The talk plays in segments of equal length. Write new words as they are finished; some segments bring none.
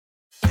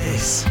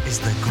This is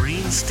the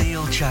Green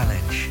Steel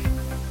Challenge.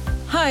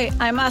 Hi,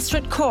 I'm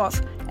Astrid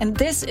Korf, and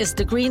this is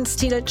the Green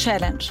Steel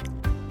Challenge.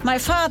 My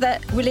father,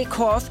 Willy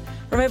Korf,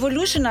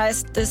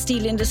 revolutionized the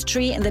steel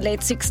industry in the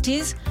late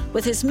 60s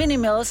with his mini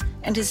mills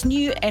and his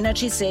new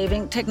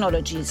energy-saving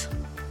technologies.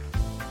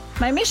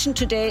 My mission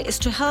today is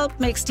to help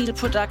make steel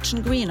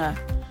production greener.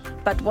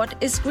 But what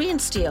is green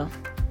steel?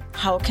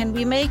 How can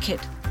we make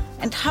it?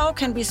 And how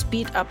can we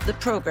speed up the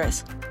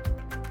progress?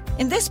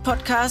 In this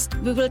podcast,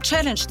 we will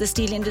challenge the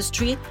steel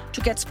industry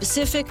to get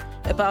specific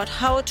about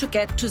how to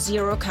get to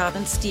zero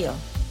carbon steel.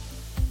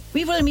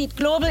 We will meet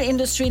global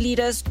industry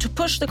leaders to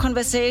push the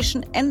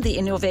conversation and the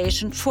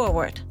innovation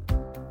forward.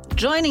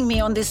 Joining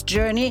me on this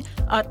journey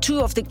are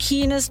two of the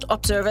keenest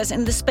observers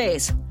in the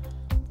space,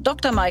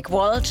 Dr. Mike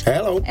Walsh.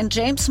 Hello. And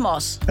James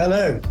Moss.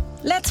 Hello.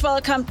 Let's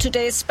welcome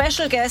today's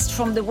special guest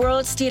from the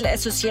World Steel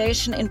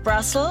Association in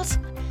Brussels,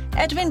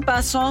 Edwin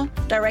Basson,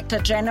 Director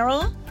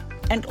General,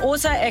 and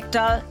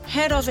Ekdahl,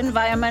 Head of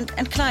Environment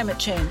and Climate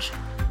Change.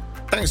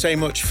 Thanks very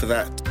much for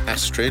that,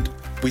 Astrid.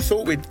 We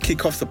thought we'd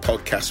kick off the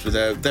podcast with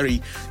a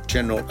very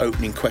general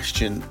opening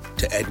question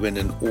to Edwin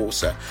and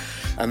Åsa,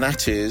 and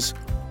that is,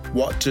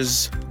 what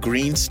does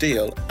green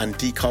steel and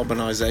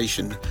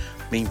decarbonisation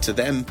mean to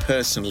them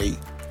personally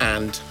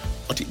and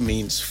what it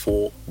means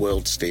for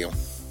world steel?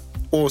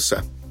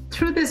 Åsa.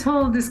 Through this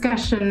whole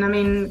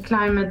discussion,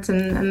 climate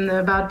and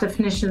about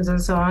definitions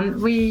and so on,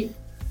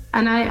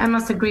 I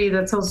must agree,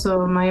 that's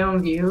also my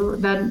own view,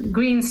 that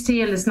green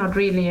steel is not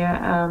really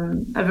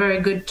a very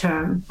good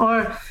term.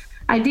 Or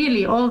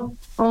ideally, all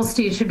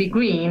steel should be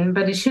green,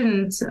 but it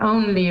shouldn't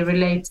only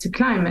relate to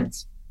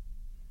climate.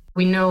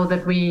 We know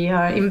that we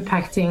are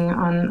impacting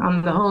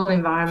on the whole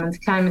environment.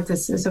 Climate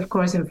is of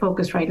course in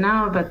focus right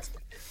now, but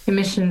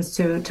emissions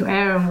to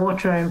air and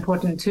water are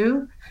important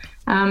too.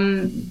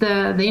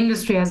 The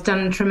industry has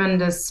done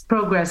tremendous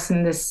progress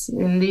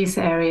in these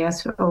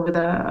areas over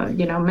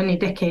the many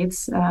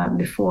decades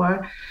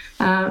before,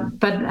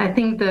 but I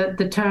think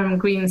the term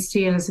green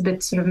steel is a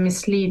bit sort of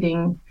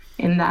misleading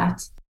in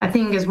that. I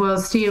think as well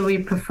steel we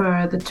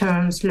prefer the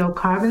terms low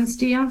carbon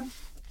steel.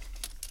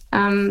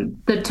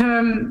 The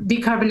term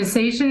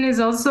decarbonization is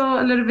also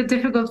a little bit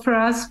difficult for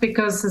us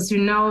because, as you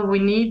know, we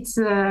need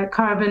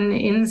carbon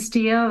in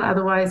steel,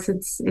 otherwise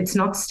it's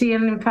not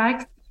steel in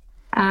fact.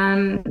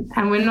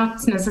 And we're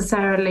not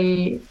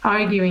necessarily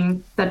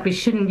arguing that we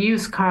shouldn't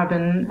use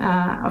carbon.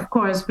 Of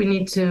course, we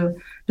need to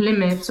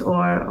limit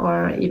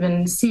or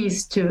even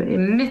cease to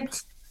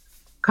emit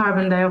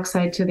carbon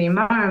dioxide to the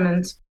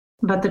environment.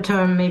 But the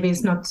term maybe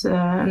is not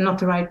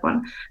the right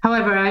one.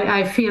 However,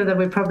 I feel that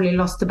we probably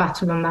lost the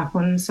battle on that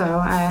one. So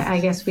I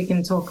guess we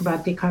can talk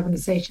about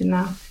decarbonization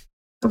now.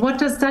 What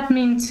does that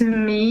mean to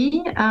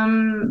me?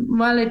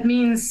 Well, it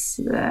means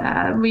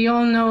we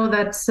all know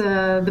that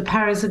the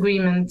Paris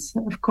Agreement,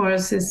 of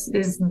course,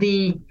 is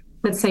the,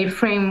 let's say,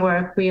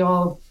 framework we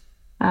all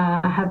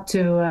have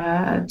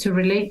to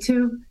relate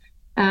to.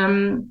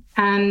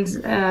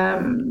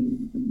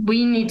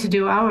 We need to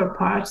do our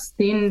part.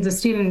 The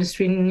steel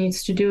industry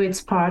needs to do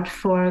its part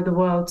for the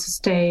world to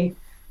stay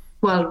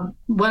well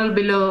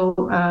below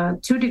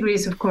 2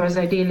 degrees, of course,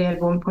 ideally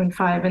at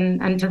 1.5.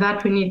 And to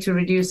that, we need to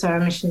reduce our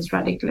emissions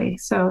radically.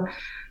 So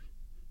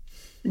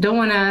don't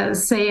want to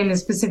say any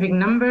specific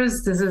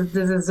numbers. This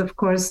is, of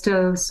course,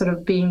 still sort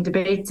of being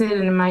debated,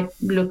 and it might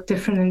look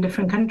different in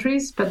different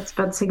countries,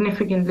 but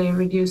significantly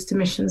reduced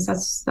emissions,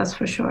 that's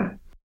for sure.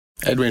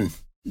 Edwin.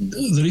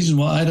 The reason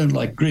why I don't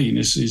like green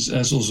is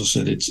as also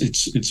said,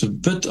 it's a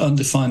bit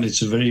undefined.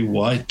 It's a very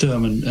wide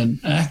term, and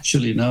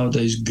actually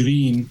nowadays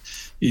green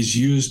is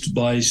used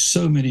by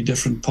so many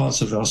different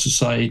parts of our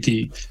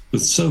society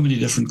with so many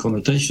different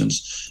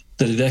connotations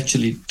that it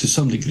actually, to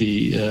some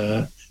degree,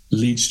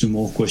 leads to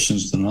more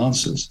questions than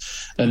answers.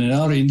 And in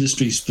our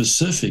industry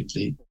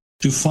specifically,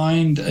 to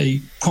find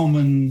a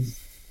common,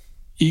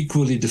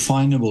 equally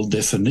definable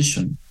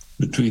definition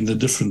between the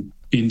different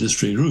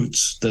industry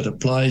routes that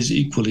applies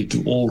equally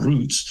to all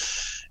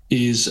routes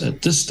is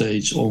at this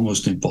stage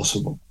almost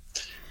impossible.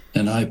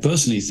 And I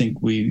personally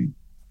think we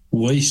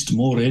waste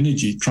more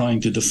energy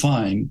trying to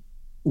define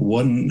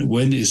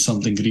when is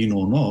something green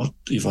or not,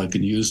 if I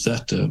can use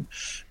that term.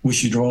 We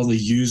should rather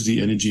use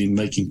the energy in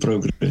making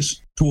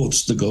progress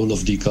towards the goal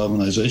of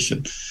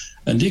decarbonization.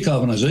 And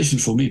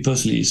decarbonization for me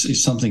personally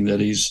is something that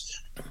is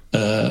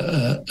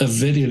a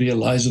very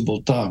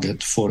realizable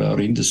target for our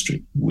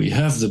industry. We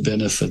have the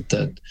benefit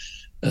that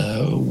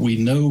we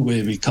know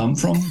where we come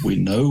from. We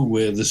know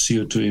where the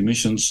CO2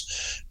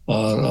 emissions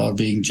are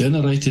being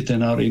generated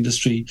in our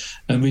industry.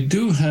 And we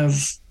do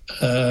have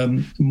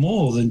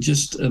more than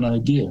just an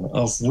idea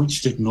of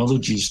which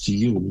technologies to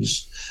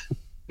use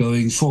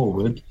going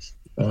forward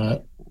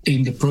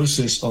in the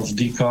process of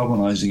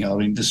decarbonizing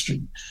our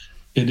industry.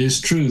 It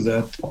is true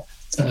that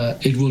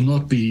it will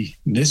not be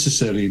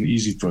necessarily an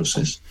easy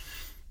process.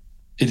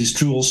 It is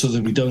true also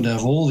that we don't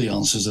have all the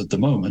answers at the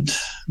moment,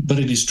 but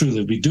it is true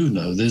that we do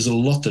know there's a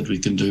lot that we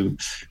can do,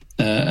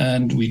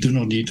 and we do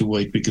not need to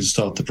wait. We can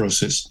start the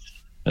process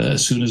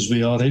as soon as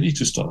we are ready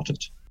to start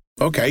it.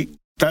 Okay.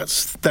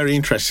 That's very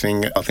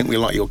interesting. I think we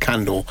like your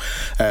candor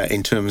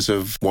in terms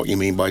of what you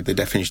mean by the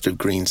definition of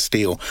green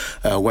steel.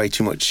 Way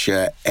too much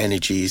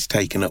energy is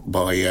taken up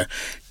by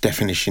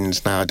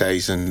definitions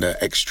nowadays and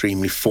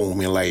extremely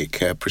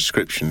formulaic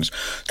prescriptions.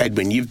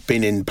 Edwin, you've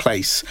been in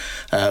place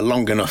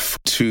long enough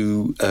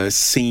to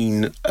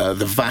seen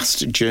the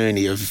vast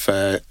journey of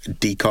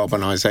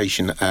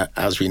decarbonisation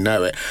as we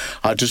know it.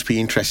 I'd just be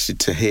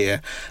interested to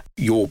hear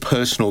your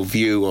personal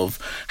view of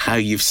how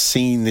you've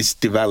seen this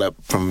develop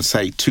from,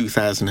 say,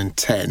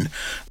 2010,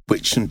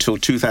 which until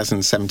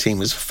 2017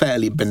 was a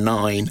fairly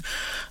benign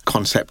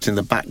concept in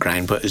the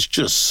background, but has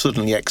just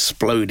suddenly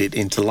exploded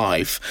into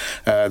life,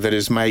 that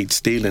has made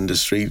steel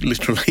industry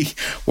literally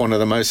one of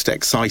the most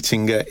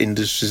exciting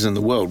industries in the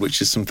world,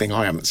 which is something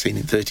I haven't seen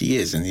in 30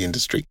 years in the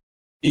industry.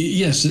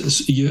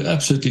 Yes, you're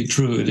absolutely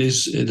true.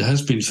 It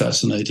has been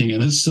fascinating,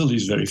 and it still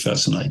is very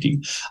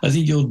fascinating. I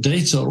think your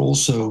dates are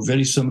also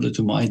very similar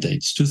to my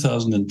dates,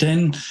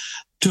 2010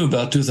 to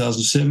about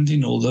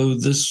 2017. Although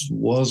this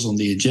was on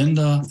the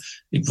agenda,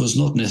 it was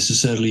not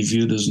necessarily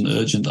viewed as an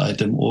urgent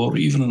item or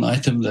even an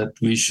item that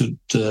we should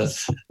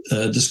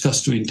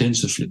discuss too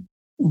intensively.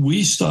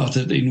 We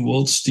started in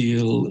World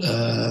Steel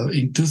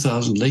in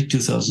late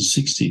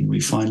 2016. We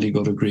finally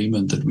got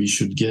agreement that we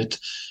should get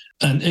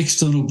an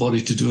external body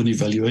to do an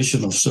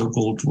evaluation of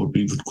so-called what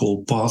we would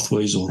call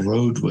pathways or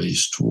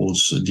roadways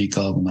towards a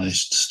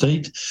decarbonized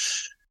state.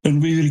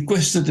 And we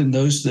requested in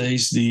those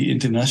days the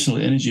International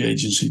Energy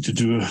Agency to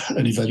do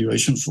an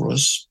evaluation for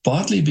us,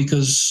 partly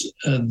because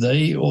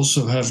they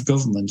also have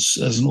governments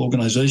as an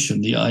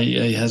organization. The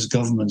IEA has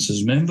governments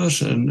as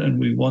members, and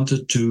we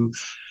wanted to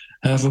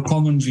have a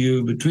common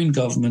view between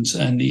governments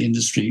and the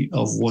industry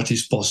of what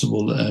is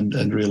possible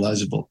and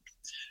realizable.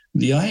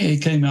 The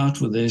IEA came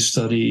out with their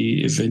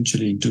study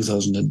eventually in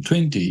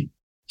 2020,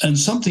 and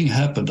something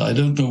happened. I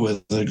don't know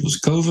whether it was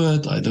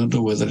COVID, I don't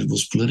know whether it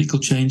was political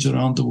change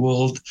around the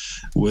world,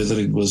 whether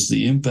it was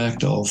the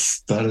impact of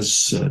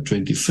Paris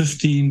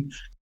 2015,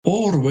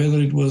 or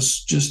whether it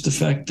was just the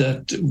fact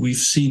that we've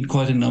seen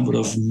quite a number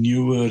of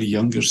newer,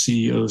 younger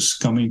CEOs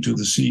coming into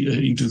the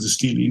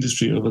steel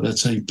industry over that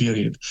same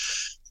period.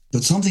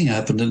 But something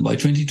happened, and by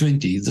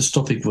 2020, this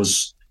topic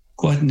was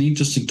quite an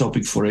interesting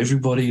topic for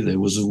everybody. There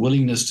was a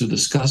willingness to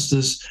discuss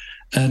this.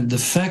 And the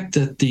fact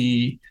that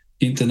the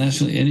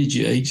International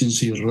Energy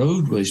Agency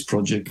Roadways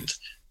project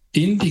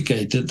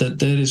indicated that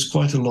there is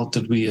quite a lot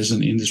that we as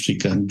an industry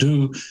can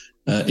do,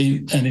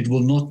 and it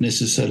will not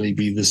necessarily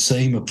be the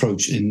same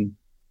approach in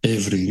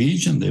every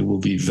region. There will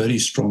be very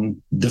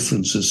strong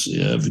differences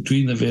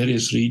between the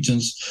various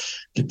regions,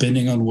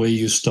 depending on where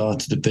you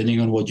start, depending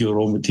on what your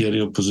raw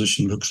material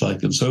position looks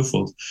like, and so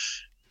forth.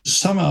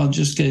 Somehow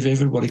just gave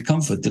everybody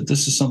comfort that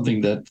this is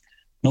something that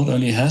not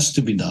only has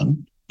to be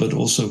done, but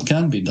also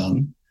can be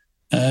done.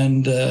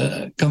 And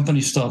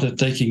companies started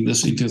taking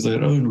this into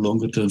their own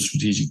longer-term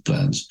strategic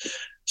plans.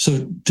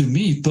 So to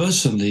me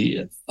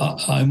personally,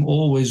 I'm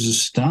always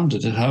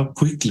astounded at how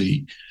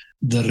quickly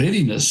the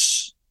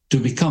readiness to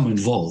become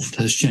involved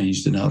has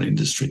changed in our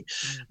industry.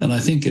 And I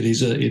think it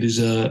is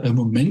a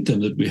momentum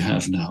that we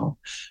have now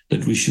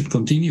that we should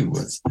continue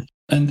with.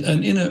 And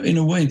in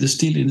a way, the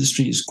steel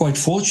industry is quite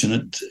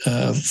fortunate,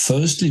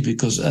 firstly,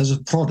 because as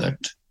a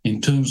product,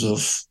 in terms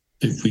of,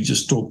 if we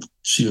just talk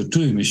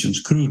CO2 emissions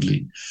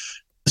crudely,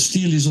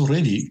 steel is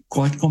already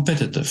quite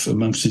competitive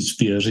amongst its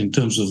peers in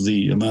terms of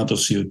the amount of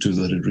CO2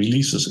 that it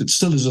releases. It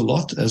still is a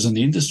lot as an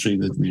industry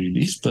that we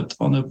release, but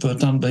on a per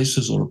ton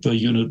basis or a per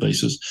unit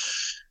basis,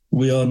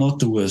 we are not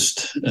the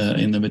worst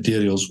in the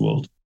materials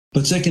world.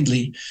 But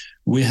secondly,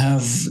 we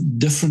have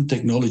different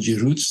technology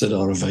routes that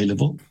are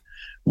available.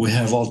 We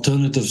have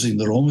alternatives in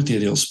the raw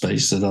material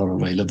space that are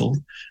available,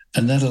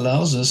 and that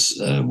allows us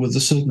with a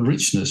certain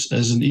richness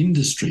as an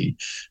industry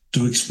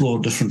to explore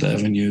different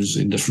avenues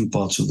in different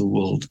parts of the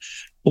world,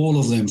 all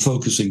of them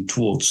focusing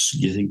towards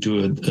getting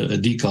to a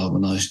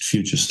decarbonized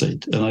future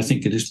state. And I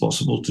think it is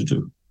possible to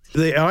do.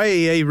 The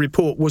IEA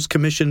report was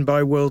commissioned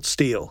by World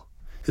Steel.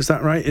 Is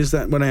that right? Is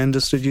that what I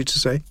understood you to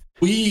say?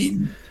 We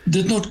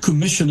did not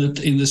commission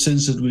it in the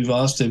sense that we've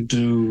asked them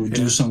to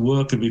do some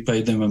work and we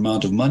paid them an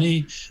amount of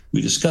money.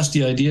 We discussed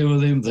the idea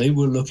with them. They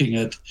were looking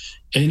at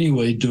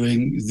anyway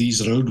doing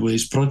these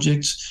roadways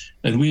projects,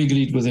 and we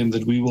agreed with them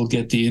that we will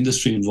get the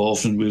industry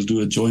involved and we'll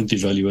do a joint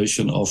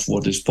evaluation of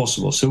what is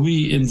possible. So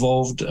we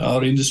involved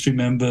our industry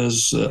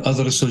members,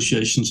 other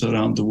associations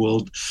around the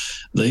world.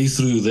 They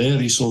threw their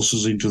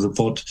resources into the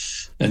pot,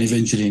 and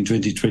eventually in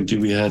 2020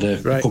 we had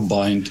a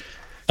combined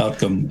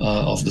outcome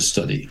of the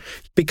study.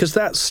 Because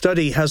that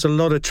study has a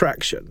lot of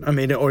traction. I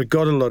mean, or it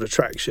got a lot of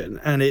traction,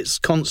 and it's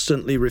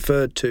constantly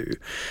referred to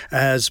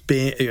as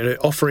being,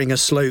 offering a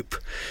slope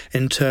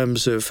in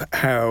terms of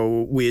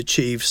how we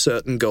achieve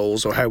certain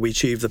goals or how we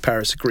achieve the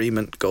Paris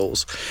Agreement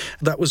goals.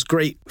 That was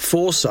great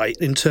foresight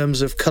in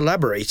terms of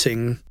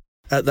collaborating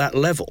at that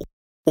level.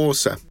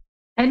 Also,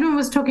 Edwin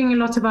was talking a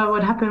lot about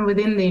what happened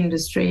within the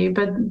industry,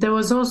 but there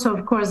was also,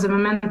 of course, the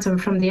momentum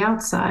from the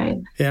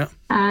outside. Yeah.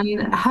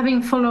 And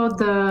having followed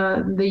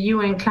the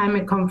UN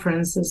climate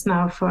conferences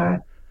now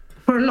for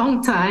a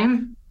long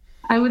time,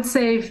 I would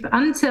say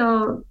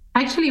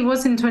actually it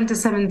was in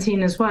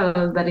 2017 as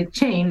well that it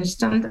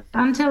changed. And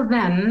until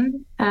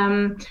then,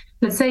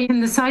 let's say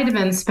in the side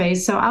event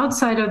space, so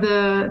outside of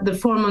the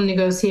formal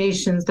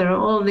negotiations, there are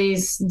all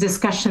these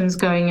discussions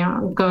going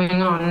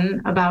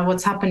on about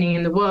what's happening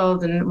in the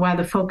world and where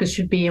the focus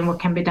should be and what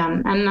can be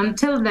done. And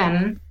until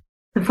then,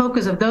 the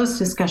focus of those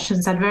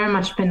discussions had very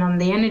much been on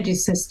the energy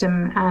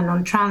system and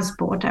on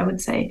transport, I would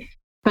say.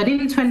 But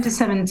in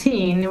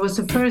 2017, it was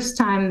the first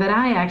time that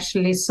I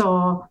actually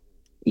saw,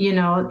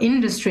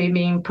 industry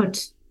being put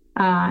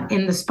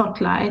in the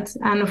spotlight.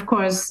 And of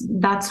course,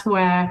 that's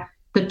where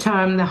the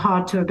term the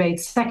hard to abate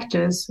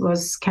sectors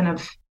was kind of,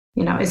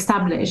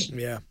 established.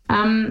 Yeah.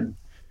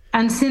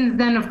 And since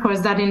then, of course,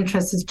 that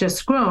interest has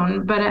just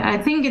grown. But I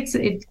think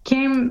it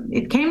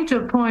came to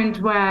a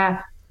point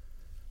where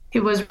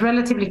it was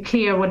relatively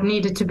clear what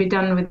needed to be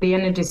done with the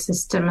energy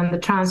system and the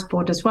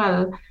transport as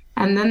well.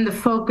 And then the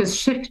focus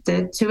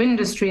shifted to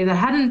industry that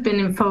hadn't been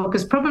in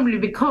focus, probably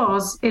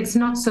because it's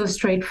not so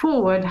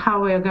straightforward how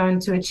we are going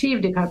to achieve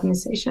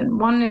decarbonization.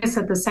 One is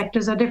that the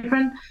sectors are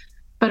different,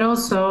 but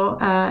also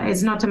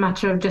it's not a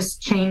matter of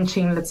just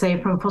changing, let's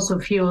say, from fossil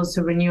fuels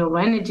to renewable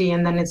energy,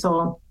 and then it's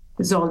all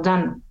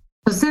done.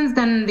 So since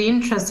then, the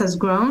interest has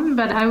grown,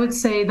 but I would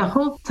say the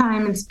whole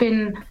time it's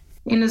been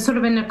in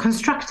a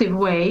constructive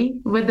way,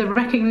 with the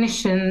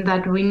recognition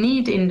that we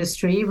need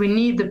industry, we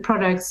need the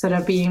products that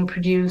are being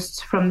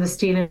produced from the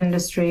steel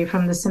industry,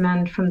 from the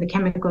cement, from the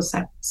chemical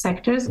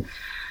sectors,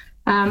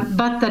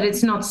 but that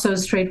it's not so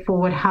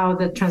straightforward how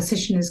the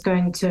transition is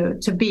going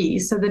to be.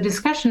 So the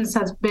discussions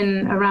has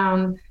been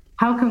around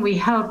how can we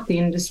help the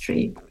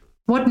industry?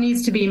 What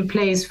needs to be in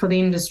place for the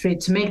industry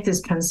to make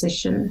this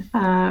transition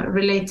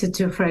related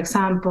to, for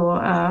example,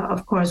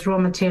 of course, raw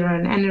material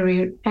and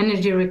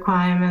energy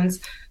requirements,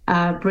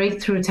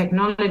 breakthrough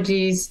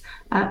technologies,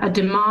 a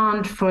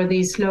demand for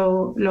these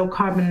low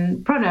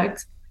carbon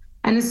products.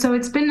 And so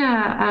it's been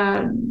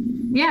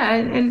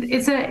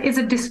it's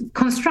a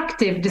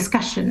constructive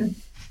discussion.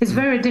 It's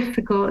very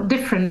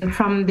different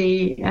from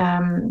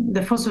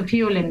the fossil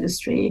fuel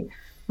industry,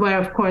 where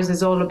of course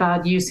it's all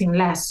about using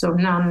less or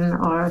none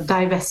or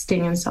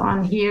divesting and so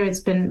on. Here it's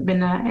been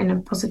in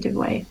a positive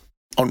way.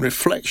 On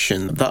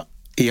reflection, that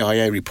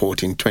EIA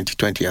report in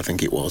 2020, I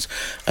think it was,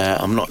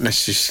 I'm not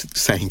necessarily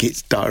saying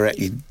it's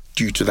directly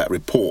due to that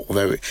report,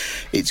 although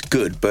it's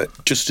good, but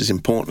just as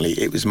importantly,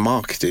 it was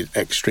marketed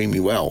extremely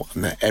well,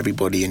 and that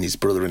everybody and his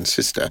brother and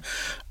sister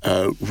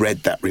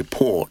read that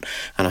report.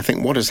 And I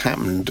think what has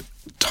happened,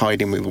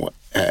 tied in with what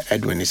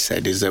Edwin has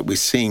said, is that we're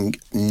seeing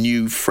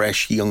new,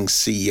 fresh, young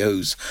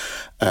CEOs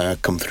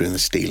come through in the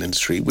steel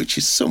industry, which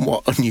is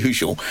somewhat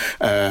unusual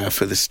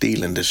for the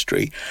steel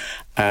industry.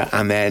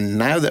 And then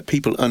now that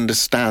people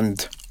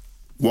understand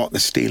what the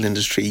steel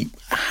industry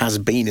has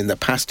been in the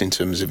past in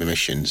terms of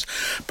emissions,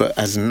 but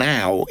as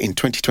now in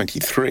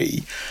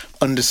 2023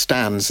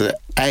 understands that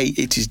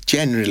it is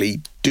generally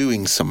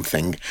doing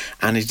something,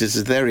 and it is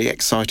a very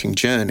exciting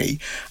journey,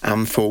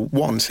 and for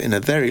once in a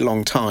very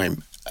long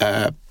time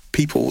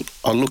people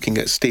are looking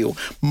at steel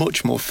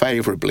much more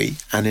favourably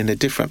and in a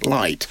different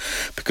light,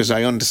 because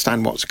I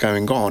understand what's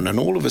going on. And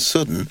all of a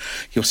sudden,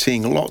 you're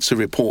seeing lots of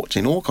reports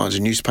in all kinds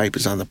of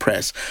newspapers and the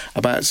press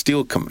about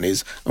steel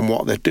companies and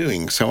what they're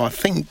doing. So I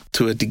think,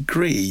 to a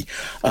degree,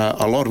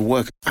 a lot of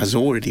work has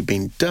already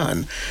been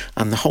done,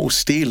 and the whole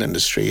steel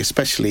industry,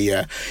 especially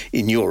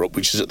in Europe,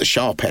 which is at the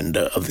sharp end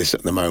of this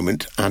at the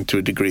moment, and to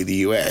a degree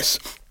the US,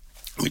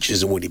 which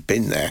has already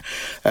been there,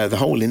 the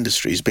whole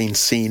industry has been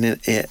seen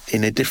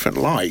in a different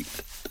light.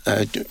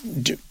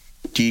 Do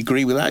you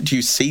agree with that? Do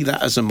you see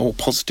that as a more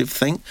positive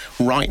thing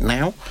right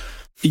now?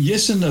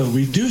 Yes and no.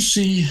 We do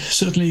see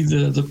certainly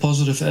the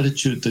positive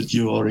attitude that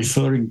you are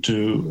referring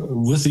to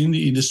within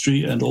the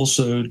industry, and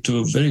also to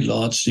a very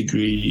large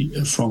degree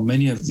from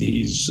many of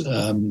these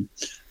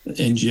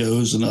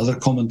NGOs and other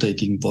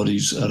commentating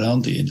bodies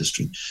around the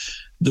industry.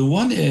 The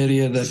one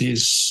area that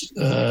is,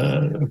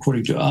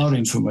 according to our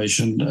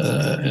information,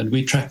 and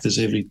we track this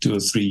every 2 or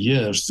 3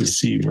 years to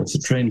see what the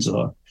trends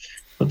are,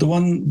 but the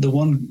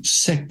one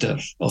sector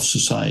of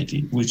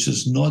society which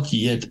is not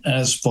yet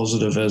as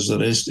positive as the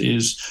rest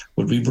is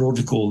what we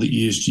broadly call the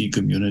ESG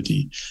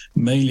community,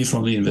 mainly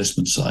from the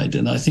investment side.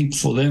 And I think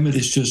for them it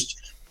is just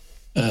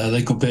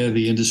they compare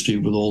the industry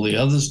with all the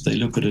others. They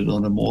look at it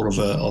on a more of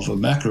a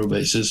macro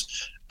basis,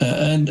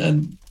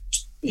 and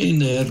in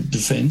their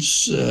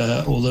defense,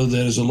 although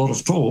there is a lot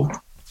of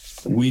talk,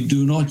 we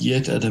do not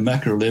yet at a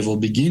macro level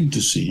begin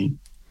to see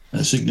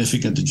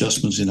significant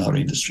adjustments in our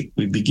industry.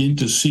 We begin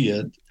to see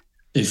it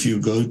if you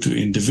go to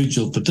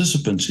individual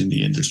participants in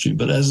the industry.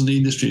 But as an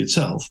industry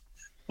itself,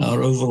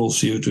 our overall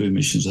CO2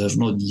 emissions have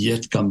not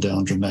yet come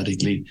down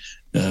dramatically.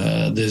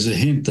 There's a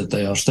hint that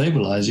they are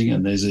stabilizing,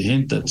 and there's a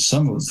hint that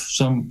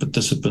some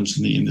participants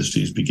in the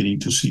industry is beginning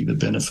to see the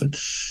benefit.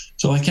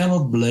 So I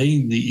cannot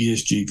blame the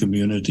ESG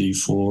community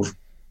for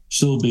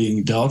still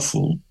being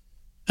doubtful,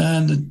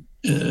 and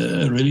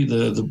really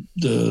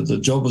the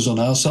job is on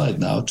our side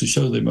now to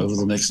show them over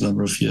the next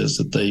number of years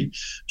that they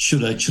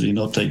should actually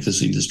not take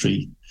this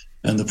industry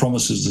and the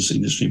promises this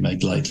industry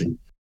make lightly.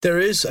 There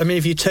is. I mean,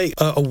 if you take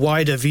a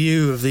wider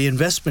view of the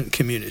investment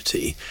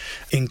community,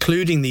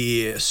 including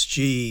the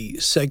ESG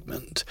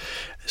segment,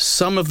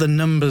 some of the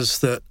numbers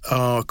that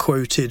are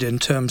quoted in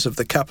terms of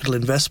the capital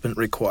investment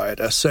required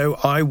are so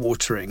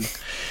eye-watering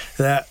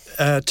that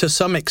to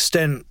some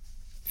extent,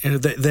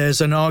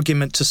 there's an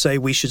argument to say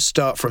we should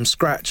start from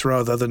scratch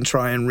rather than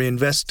try and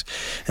reinvest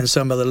in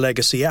some of the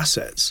legacy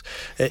assets.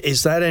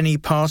 Is that any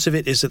part of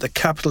it? Is it the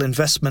capital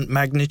investment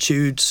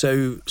magnitude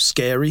so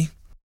scary?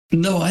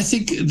 No, I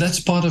think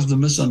that's part of the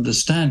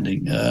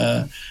misunderstanding.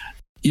 There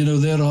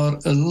are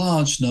a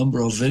large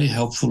number of very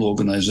helpful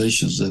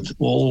organizations that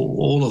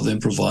all of them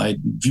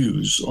provide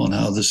views on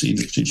how this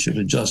industry should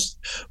adjust.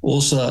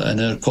 Åsa and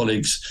her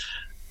colleagues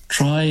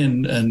try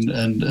and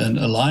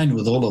align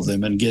with all of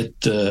them and get,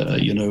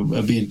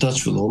 be in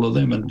touch with all of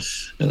them. And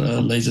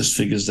latest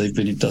figures, they've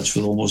been in touch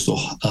with almost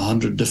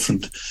 100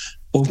 different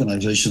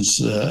organizations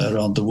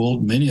around the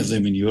world, many of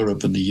them in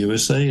Europe and the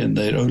USA, and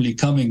they're only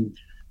coming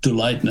to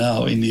light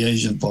now in the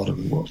Asian part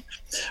of the world.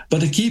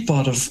 But a key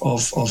part of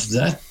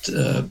that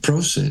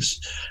process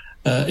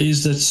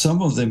is that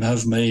some of them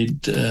have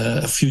made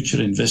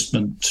future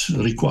investment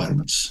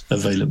requirements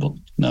available.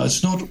 Now,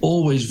 it's not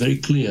always very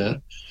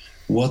clear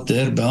what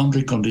their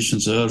boundary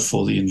conditions are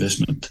for the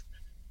investment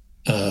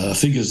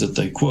figures that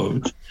they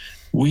quote.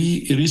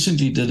 We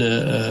recently did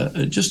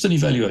just an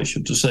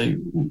evaluation to say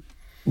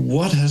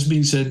what has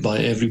been said by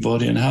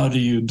everybody and how do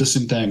you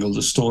disentangle the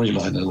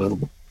storyline a little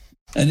bit.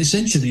 And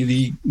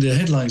essentially, the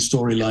headline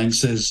storyline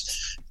says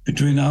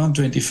between now and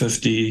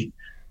 2050,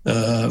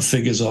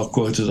 figures are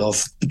quoted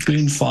of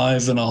between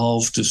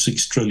 $5.5 to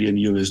 $6 trillion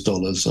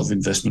of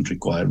investment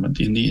requirement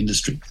in the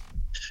industry.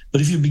 But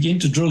if you begin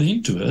to drill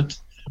into it,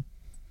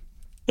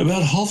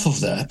 about half of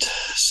that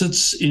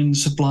sits in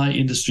supply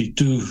industry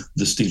to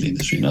the steel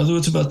industry. In other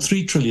words, about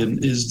 $3 trillion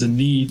is the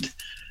need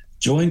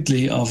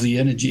jointly of the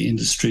energy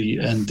industry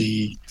and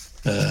the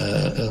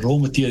raw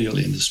material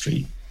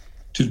industry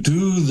to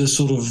do the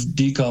sort of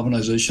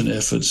decarbonization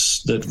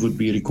efforts that would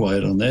be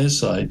required on their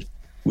side,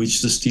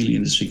 which the steel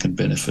industry can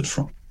benefit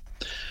from.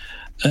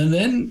 And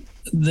then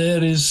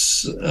there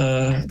is,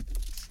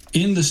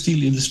 in the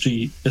steel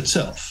industry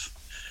itself,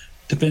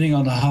 depending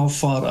on how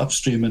far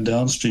upstream and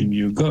downstream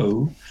you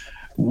go,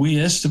 we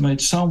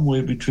estimate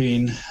somewhere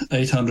between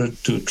 800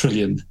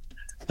 billion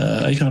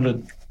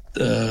to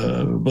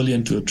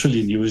 $1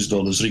 trillion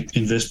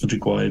investment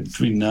required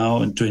between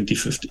now and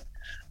 2050.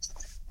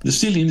 The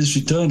steel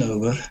industry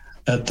turnover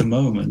at the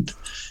moment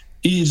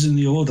is in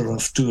the order of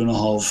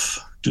 2.5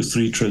 to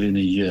 3 trillion a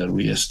year,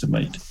 we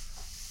estimate.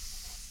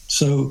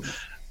 So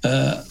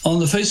on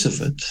the face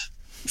of it,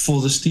 for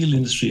the steel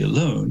industry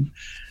alone,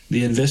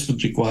 the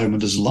investment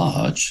requirement is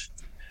large,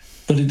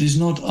 but it is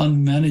not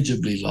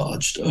unmanageably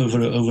large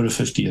over a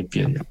 50-year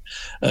period.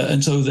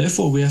 And so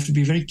therefore, we have to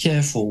be very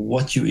careful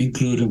what you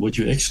include and what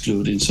you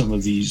exclude in some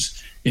of these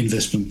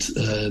investment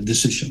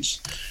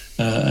decisions.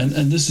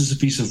 And this is a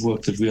piece of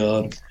work that we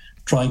are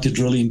trying to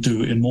drill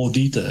into in more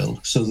detail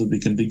so that we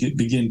can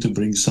begin to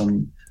bring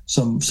some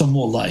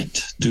more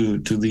light to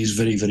these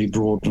very, very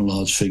broad and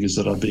large figures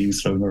that are being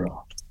thrown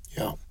around.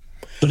 Yeah.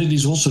 But it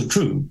is also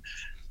true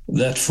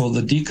that for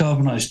the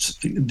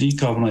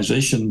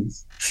decarbonization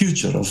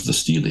future of the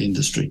steel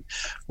industry,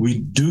 we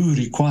do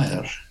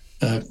require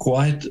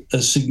quite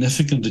a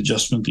significant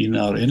adjustment in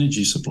our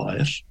energy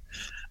suppliers.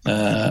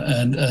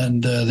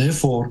 And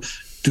therefore,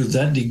 to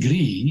that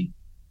degree,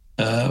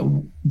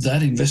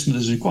 that investment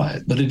is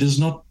required. But it does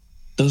not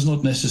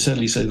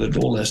necessarily say that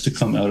it all has to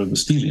come out of the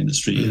steel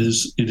industry.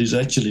 It is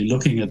actually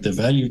looking at the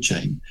value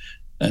chain,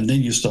 and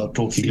then you start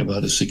talking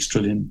about a $6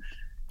 trillion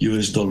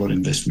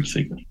investment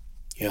figure.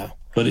 Yeah.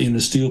 But in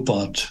the steel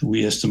part,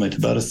 we estimate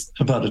about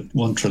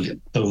 $1 trillion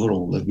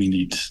overall that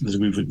we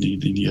would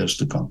need in years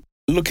to come.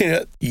 Looking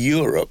at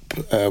Europe,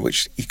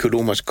 which you could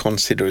almost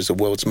consider as the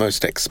world's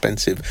most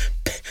expensive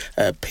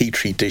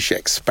petri dish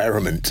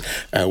experiment,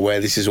 where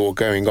this is all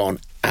going on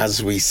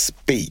as we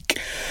speak.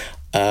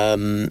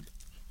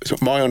 So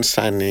my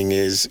understanding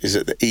is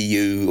that the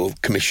EU or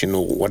Commission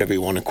or whatever you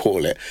want to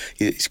call it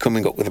is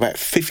coming up with about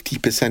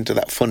 50% of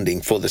that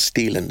funding for the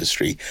steel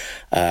industry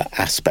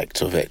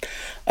aspect of it.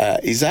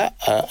 Is that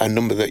a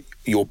number that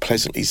you're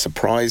pleasantly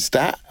surprised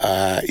at?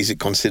 Is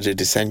it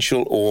considered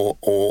essential or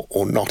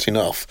not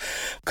enough?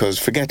 Because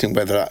forgetting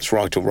whether that's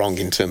right or wrong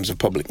in terms of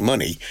public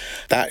money,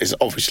 that is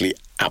obviously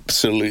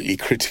absolutely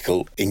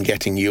critical in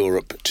getting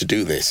Europe to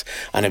do this.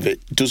 And if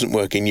it doesn't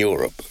work in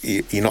Europe,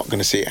 you're not going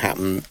to see it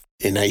happen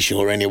in Asia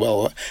or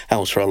anywhere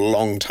else for a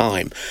long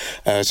time.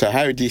 So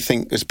how do you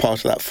think, as part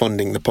of that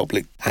funding, the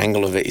public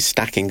angle of it is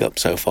stacking up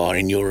so far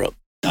in Europe?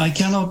 I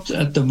cannot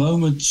at the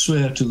moment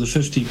swear to the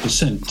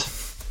 50%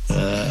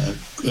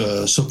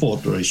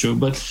 support ratio,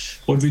 but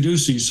what we do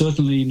see,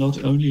 certainly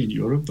not only in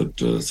Europe, but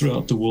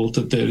throughout the world,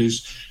 that there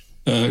is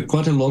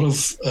quite a lot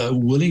of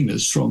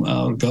willingness from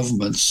our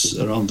governments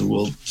around the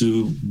world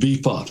to be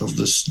part of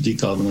this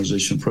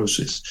decarbonization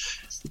process.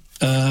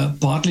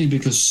 Partly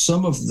because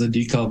some of the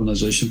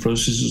decarbonization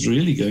process is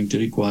really going to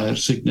require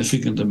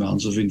significant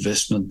amounts of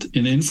investment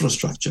in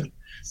infrastructure.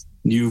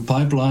 new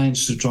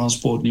pipelines to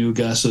transport new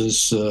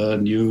gases,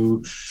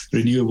 new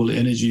renewable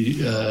energy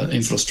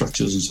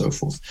infrastructures and so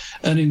forth.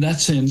 And in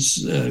that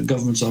sense,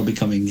 governments are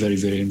becoming very,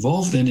 very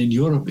involved. And in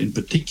Europe in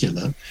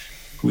particular,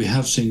 we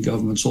have seen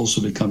governments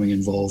also becoming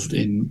involved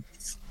in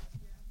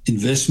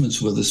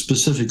investments with a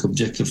specific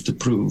objective to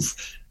prove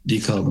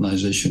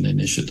decarbonization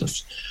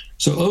initiatives.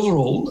 So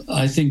overall,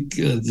 I think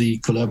the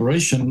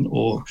collaboration,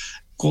 or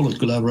call it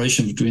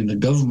collaboration, between the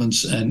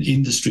governments and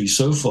industry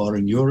so far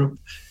in Europe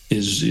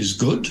is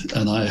good,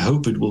 and I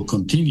hope it will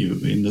continue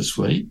in this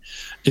way.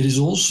 It is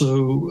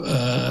also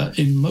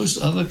in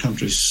most other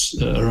countries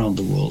around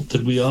the world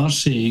that we are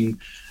seeing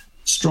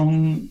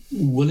strong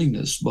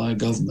willingness by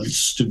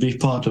governments to be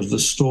part of the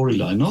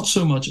storyline, not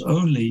so much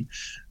only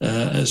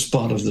as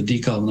part of the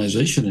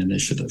decarbonization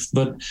initiative,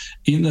 but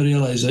in the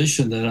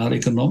realization that our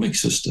economic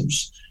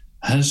systems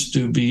has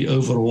to be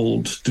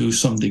overhauled to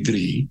some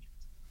degree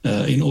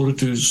in order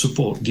to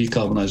support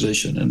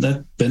decarbonization. And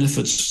that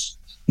benefits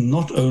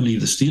not only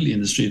the steel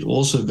industry, it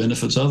also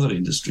benefits other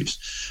industries.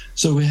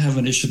 So we have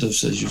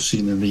initiatives, as you've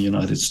seen in the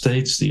United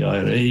States, the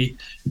IRA.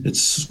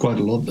 It's quite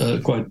a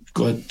lot,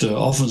 quite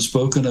often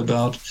spoken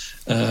about.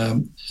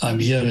 I'm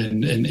here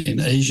in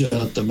Asia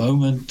at the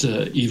moment.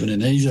 Even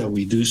in Asia,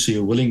 we do see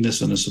a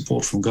willingness and a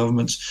support from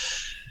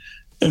governments.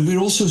 And we're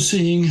also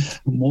seeing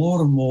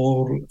more and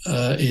more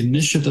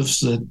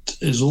initiatives that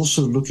is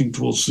also looking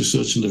towards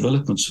research and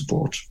development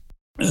support.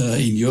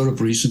 In Europe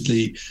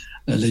recently,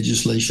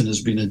 legislation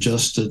has been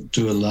adjusted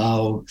to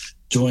allow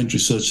joint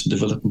research and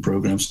development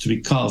programs to be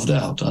carved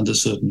out under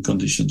certain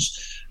conditions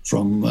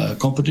from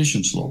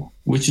competitions law,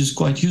 which is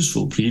quite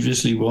useful.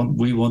 Previously,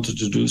 we wanted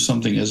to do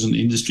something as an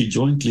industry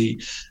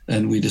jointly,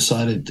 and we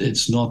decided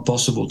it's not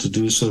possible to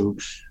do so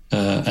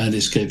and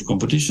escape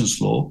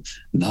competitions law.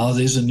 Now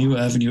there's a new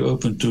avenue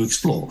open to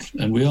explore,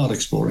 and we are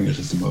exploring it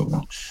at the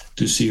moment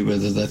to see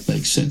whether that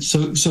makes sense.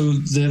 So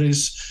there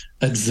is,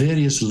 at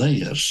various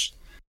layers,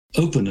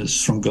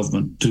 openness from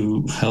government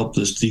to help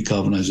this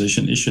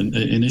decarbonization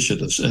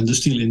initiatives, and the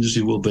steel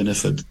industry will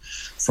benefit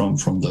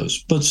from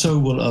those, but so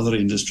will other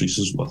industries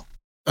as well.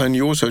 And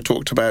you also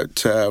talked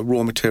about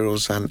raw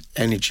materials and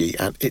energy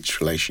and its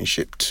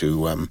relationship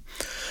to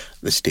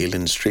the steel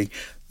industry.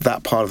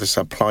 That part of the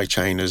supply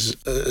chain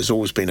has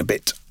always been a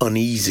bit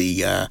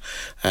uneasy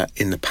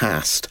in the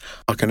past.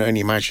 I can only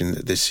imagine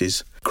that this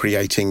is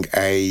creating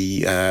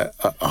a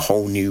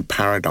whole new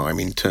paradigm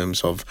in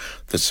terms of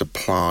the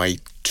supply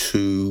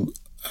to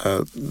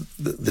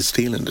the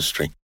steel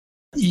industry.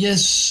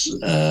 Yes,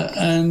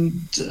 and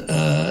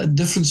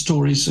different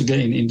stories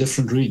again in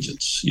different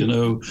regions. You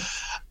know,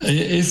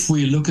 if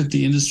we look at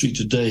the industry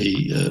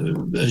today,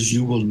 as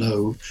you will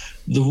know,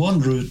 the one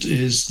route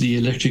is the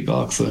electric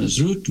arc furnace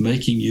route,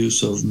 making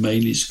use of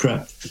mainly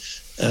scrap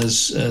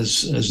as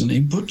an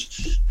input.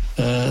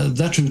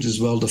 That route is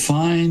well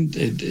defined.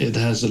 It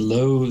has a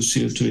low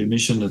CO2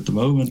 emission at the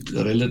moment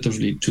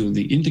relatively to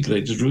the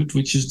integrated route,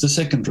 which is the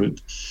second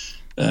route,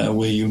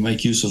 where you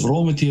make use of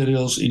raw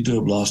materials into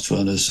a blast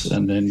furnace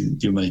and then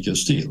you make your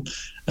steel.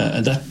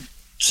 And that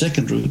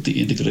second route,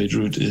 the integrated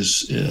route,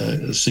 is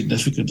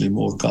significantly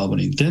more carbon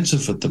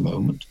intensive at the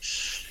moment.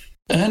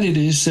 And it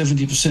is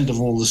 70% of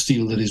all the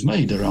steel that is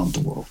made around the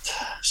world.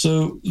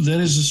 So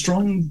there is a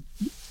strong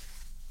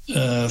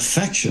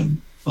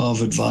faction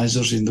of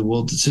advisors in the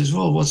world that says,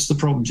 well, what's the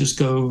problem? Just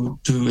go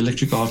to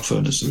electric arc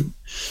furnace route.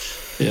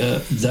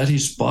 That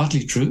is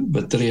partly true,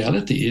 but the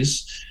reality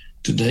is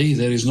today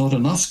there is not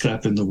enough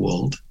scrap in the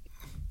world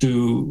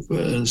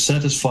to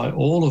satisfy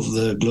all of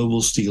the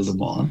global steel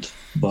demand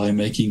by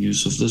making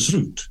use of this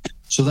route.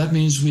 So that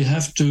means we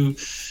have to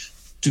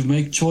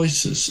make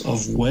choices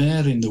of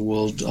where in the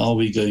world are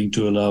we going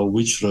to allow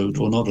which route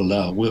or not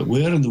allow.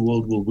 Where in the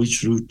world will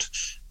which route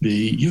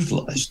be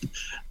utilized?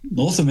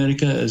 North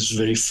America is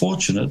very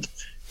fortunate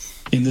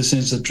in the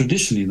sense that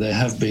traditionally they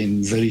have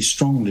been very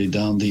strongly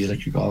down the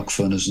electric arc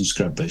furnace and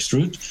scrap-based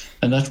route,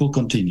 and that will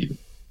continue.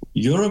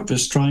 Europe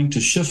is trying to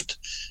shift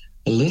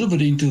a little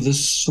bit into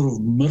this sort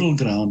of middle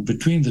ground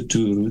between the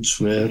two routes,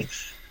 where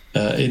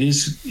it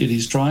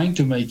is trying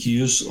to make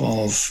use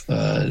of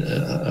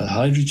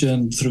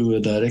hydrogen through a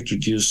direct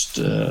reduced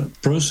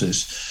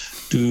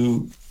process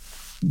to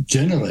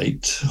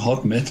generate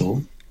hot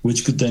metal,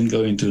 which could then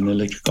go into an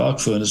electric arc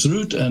furnace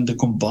route, and the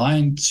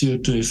combined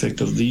CO2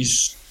 effect of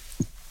this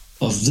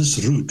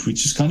route,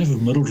 which is kind of a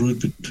middle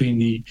route between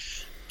the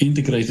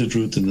integrated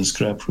route and the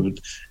scrap route,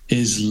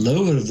 is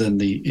lower than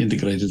the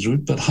integrated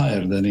route, but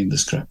higher than in the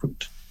scrap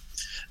route.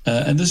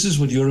 And this is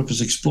what Europe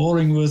is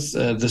exploring with.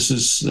 This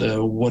is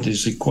what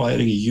is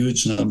requiring a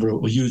huge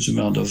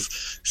amount of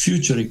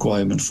future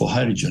requirement for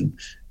hydrogen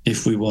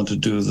if we want to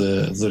do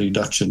the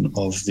reduction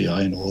of the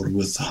iron ore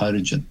with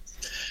hydrogen.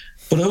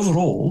 But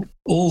overall,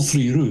 all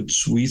three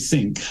routes, we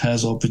think,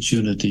 has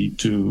opportunity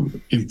to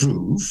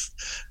improve.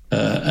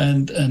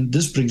 And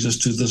this brings us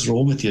to this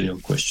raw material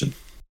question.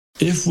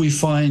 If we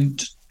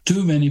find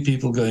too many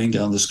people going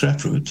down the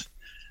scrap route,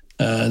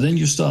 then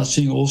you start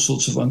seeing all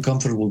sorts of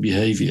uncomfortable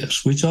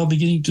behaviors, which are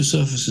beginning to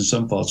surface in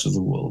some parts of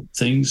the world.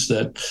 Things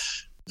that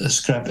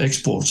scrap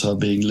exports are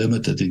being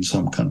limited in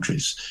some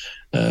countries,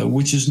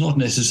 which is not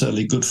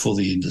necessarily good for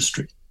the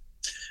industry.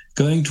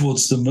 Going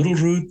towards the middle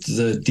route,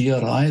 the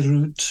DRI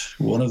route,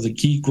 one of the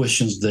key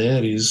questions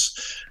there is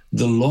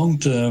the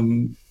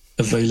long-term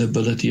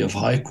availability of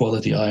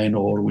high-quality iron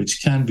ore,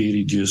 which can be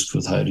reduced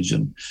with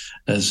hydrogen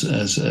as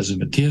a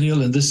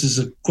material. And this is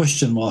a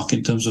question mark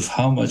in terms of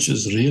how much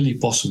is really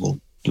possible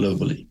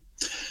globally.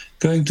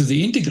 Going to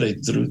the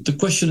integrated route, the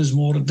question is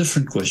more a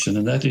different question,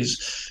 and that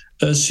is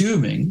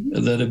assuming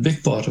that a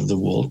big part of the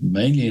world,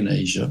 mainly in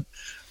Asia,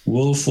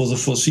 will for the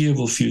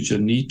foreseeable future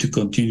need to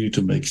continue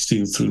to make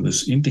steel through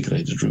this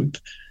integrated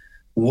route.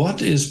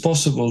 What is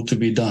possible to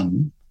be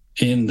done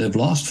in the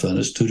blast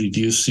furnace to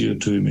reduce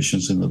CO2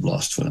 emissions in the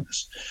blast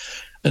furnace?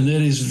 And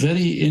there is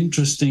very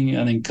interesting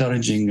and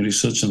encouraging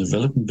research and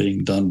development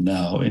being done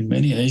now in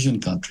many Asian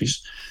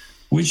countries,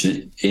 which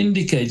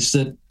indicates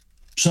that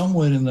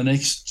somewhere in the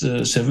next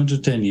 7 to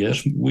 10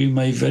 years, we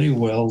may very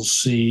well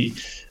see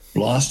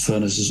blast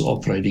furnaces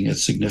operating at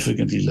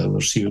significantly lower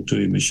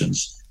CO2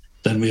 emissions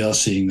than we are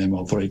seeing them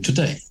operate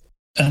today.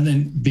 And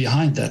then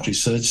behind that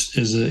research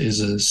is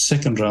a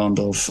second round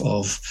of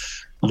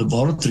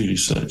laboratory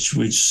research,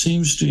 which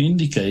seems to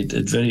indicate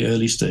at very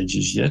early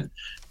stages yet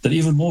that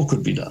even more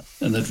could be done,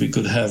 and that we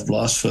could have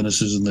blast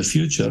furnaces in the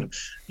future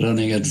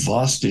running at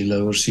vastly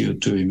lower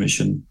CO2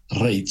 emission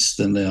rates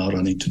than they are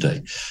running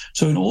today.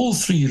 So in all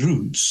three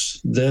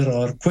routes, there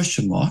are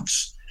question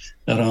marks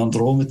around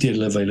raw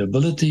material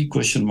availability,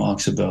 question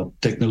marks about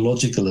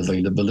technological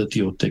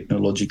availability or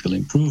technological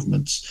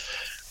improvements.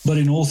 But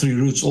in all three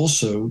routes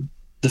also,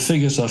 the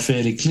figures are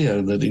fairly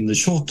clear that in the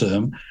short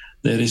term,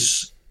 there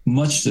is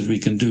much that we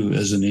can do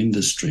as an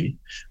industry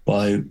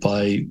by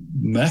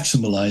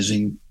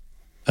maximizing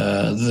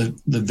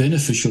the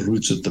beneficial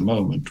routes at the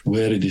moment,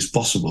 where it is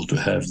possible to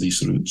have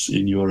these routes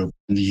in Europe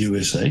and the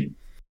USA.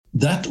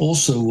 That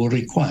also will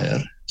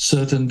require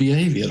certain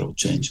behavioral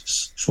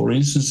changes. For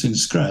instance, in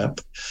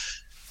scrap,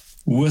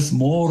 with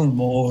more and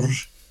more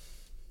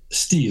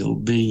steel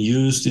being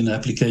used in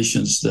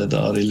applications that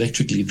are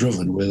electrically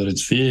driven, whether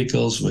it's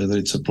vehicles, whether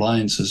it's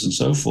appliances and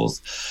so forth,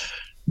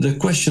 the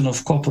question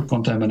of copper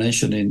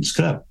contamination in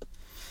scrap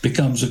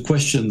becomes a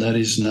question that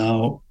is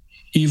now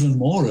even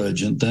more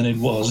urgent than it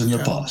was in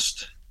the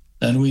past.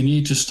 And we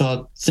need to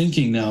start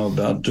thinking now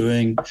about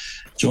doing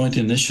joint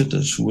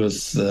initiatives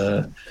with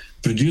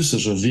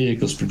producers of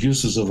vehicles,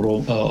 producers of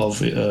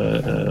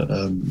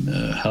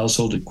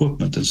household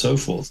equipment and so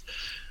forth,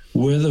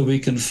 whether we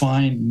can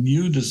find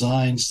new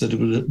designs that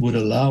would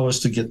allow us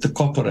to get the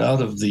copper out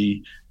of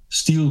the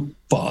steel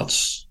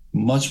parts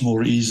much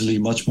more easily,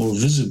 much more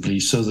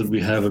visibly, so that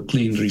we have a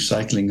clean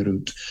recycling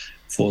route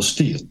for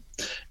steel.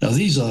 Now,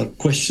 these are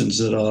questions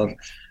that are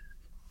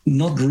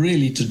not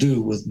really to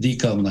do with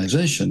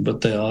decarbonization,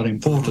 but they are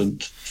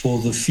important for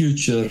the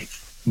future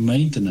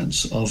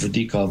maintenance of a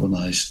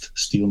decarbonized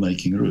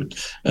steelmaking route.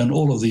 And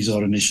all of these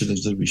are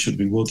initiatives that we should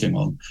be working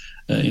on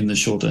in the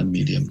short and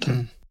medium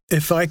term.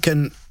 If I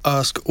can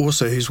ask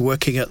also who's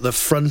working at the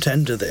front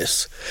end of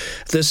this,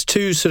 there's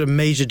two sort of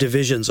major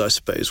divisions, I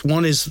suppose.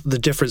 One is the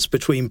difference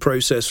between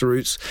process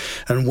routes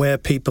and where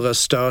people are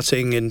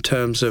starting in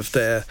terms of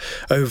their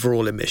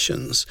overall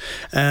emissions.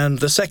 And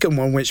the second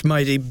one, which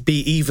might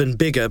be even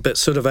bigger, but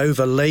sort of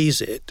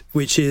overlays it,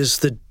 which is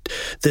the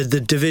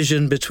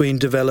division between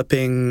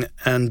developing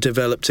and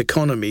developed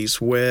economies,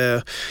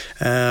 where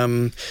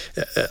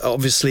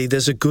obviously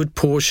there's a good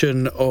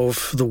portion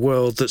of the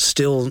world that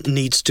still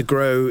needs to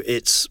grow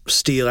its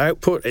steel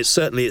output, it's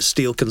certainly its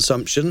steel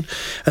consumption,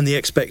 and the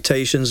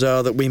expectations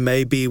are that we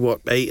may be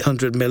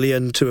 800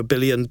 million to 1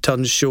 billion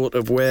tons short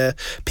of where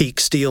peak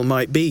steel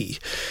might be.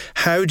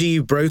 How do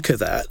you broker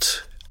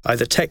that,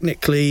 either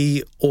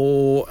technically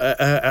or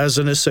as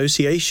an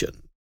association?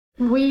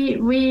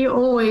 We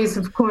always,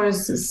 of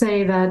course,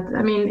 say that.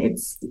 I mean,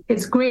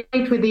 it's great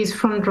with these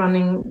front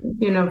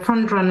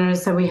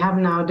runners that we have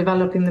now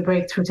developing the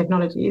breakthrough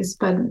technologies.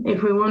 But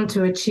if we want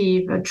to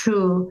achieve a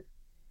true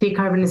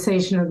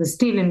decarbonization of the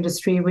steel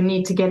industry, we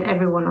need to get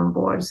everyone on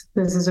board.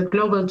 This is a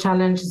global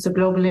challenge. It's a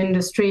global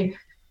industry,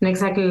 and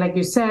exactly like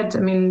you said, I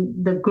mean,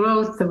 the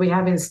growth that we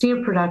have in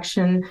steel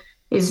production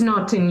is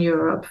not in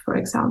Europe, for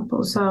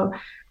example. So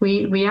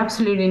we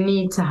absolutely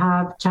need to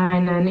have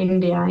China and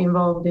India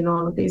involved in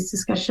all of these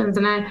discussions.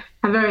 And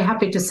I'm very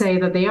happy to say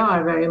that they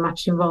are very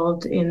much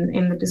involved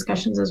in the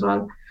discussions as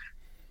well.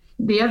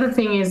 The other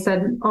thing is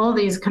that all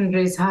these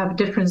countries have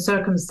different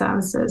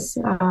circumstances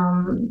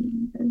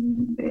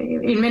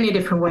in many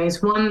different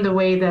ways. One, the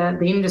way that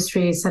the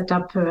industry is set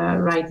up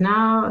right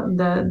now,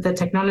 the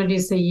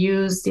technologies they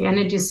use, the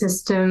energy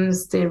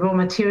systems, the raw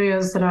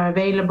materials that are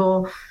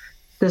available,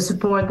 the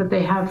support that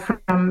they have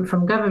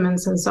from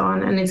governments and so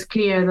on. And it's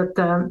clear that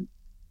the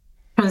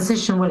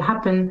transition will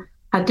happen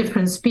at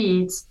different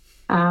speeds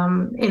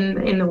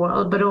in the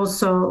world, but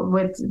also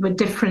with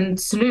different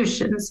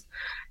solutions.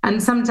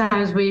 And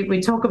sometimes we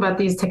talk about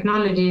these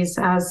technologies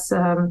as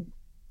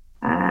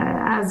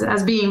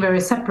being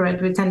very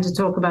separate. We tend to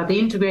talk about the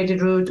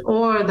integrated route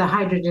or the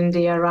hydrogen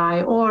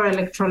DRI or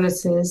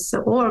electrolysis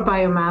or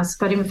biomass.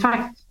 But in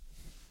fact,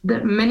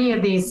 many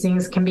of these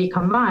things can be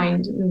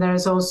combined.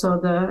 There's also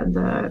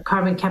the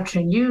carbon capture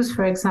and use,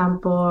 for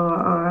example,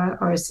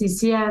 or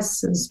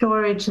CCS and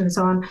storage and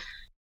so on.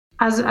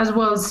 As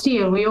well as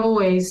steel, we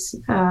always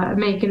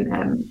make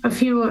a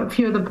few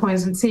of the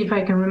points. Let's see if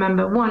I can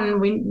remember.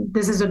 One,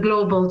 this is a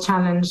global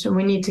challenge, and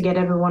we need to get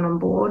everyone on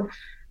board.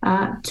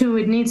 Two,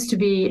 it needs to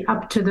be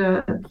up to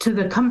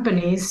the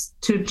companies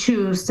to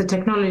choose the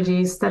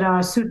technologies that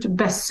are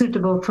best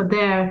suitable for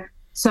their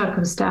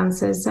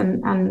circumstances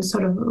and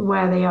sort of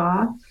where they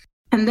are.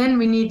 And then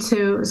we need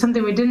to,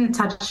 something we didn't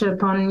touch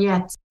upon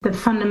yet, the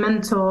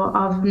fundamental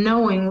of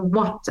knowing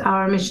what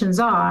our emissions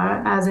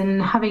are, as in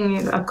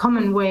having a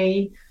common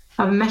way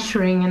of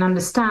measuring and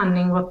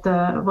understanding what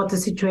the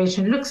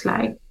situation looks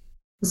like.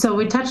 So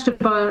we touched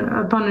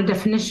upon a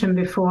definition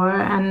before,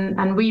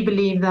 and we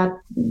believe that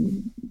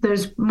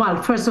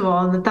first of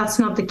all, that's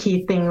not the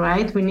key thing,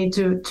 right? We need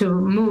to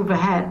move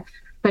ahead.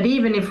 But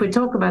even if we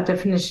talk about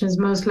definitions,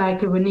 most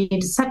likely we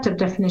need a set of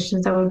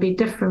definitions that will be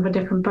different for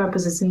different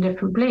purposes in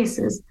different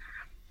places,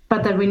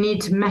 but that we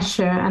need to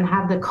measure and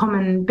have the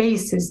common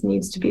basis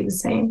needs to be the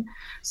same.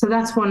 So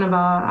that's one of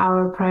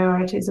our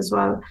priorities as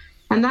well.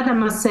 And that, I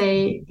must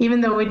say,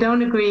 even though we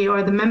don't agree,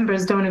 or the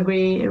members don't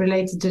agree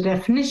related to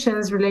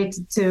definitions,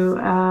 related to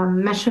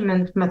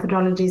measurement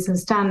methodologies and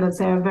standards,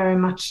 they are very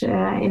much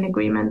in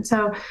agreement.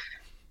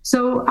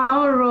 So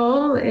our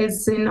role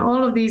is in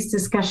all of these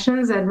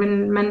discussions.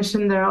 Edwin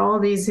mentioned there are all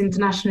these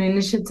international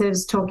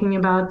initiatives talking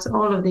about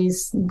all of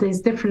these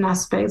different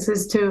aspects,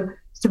 is to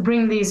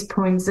bring these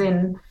points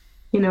in.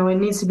 You know, it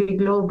needs to be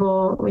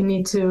global. We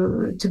need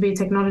to be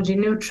technology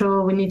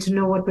neutral. We need to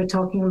know what we're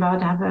talking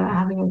about,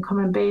 having a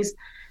common base,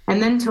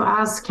 and then to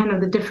ask kind of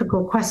the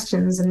difficult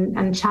questions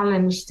and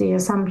challenge the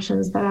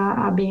assumptions that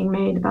are being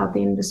made about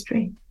the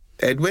industry.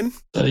 Edwin?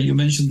 You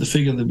mentioned the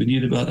figure that we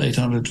need about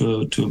 800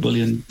 to 1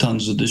 billion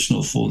tons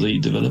additional for the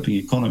developing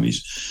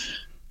economies.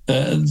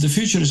 The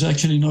future is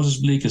actually not as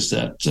bleak as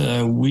that.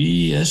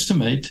 We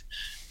estimate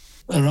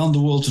around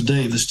the world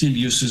today, the steel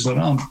use is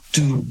around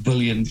 2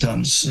 billion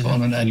tons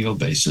on an annual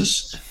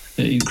basis,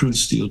 in crude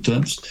steel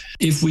terms.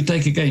 If we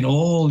take again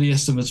all the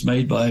estimates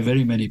made by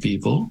very many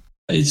people,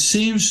 it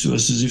seems to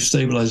us as if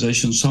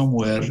stabilization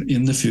somewhere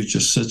in the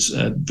future sits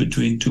at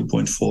between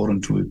 2.4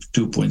 and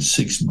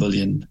 2.6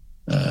 billion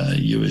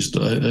US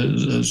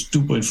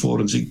 2.4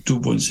 and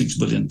 2.6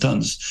 billion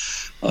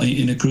tons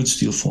in a crude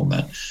steel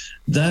format.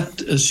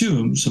 That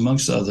assumes,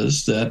 amongst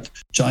others, that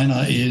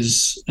China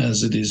is,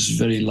 as it is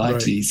very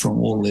likely from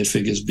all their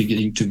figures,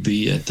 beginning to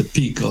be at the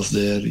peak of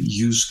their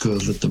use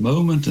curve at the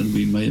moment, and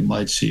we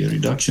might see a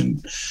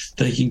reduction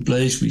taking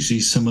place. We see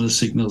similar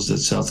signals that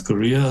South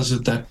Korea is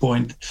at that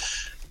point.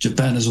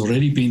 Japan has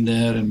already been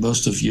there, and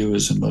most of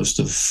US and most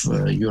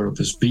of Europe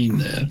has been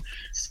there.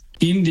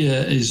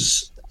 India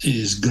is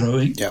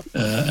growing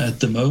at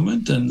the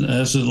moment and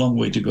has a long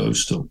way to go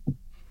still.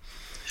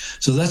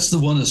 So that's the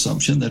one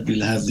assumption, that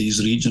we'll have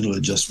these regional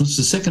adjustments.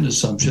 The second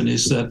assumption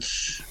is that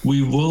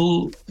we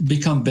will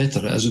become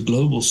better as a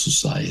global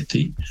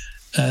society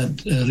at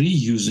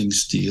reusing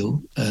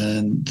steel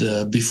and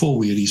before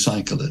we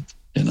recycle it.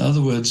 In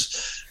other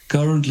words,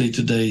 currently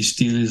today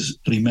steel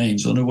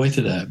remains on a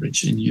weighted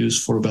average in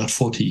use for about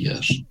 40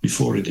 years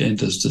before it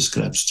enters the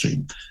scrap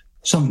stream.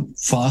 Some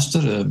faster.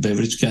 A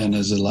beverage can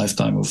has a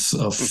lifetime of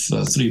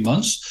 3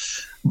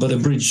 months, but a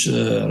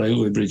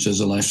railway bridge has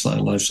a life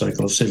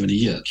cycle of 70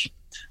 years.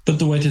 But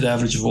the weighted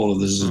average of all of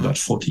this is about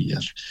 40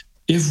 years.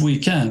 If we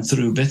can,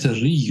 through better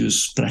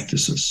reuse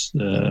practices,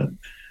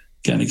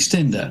 can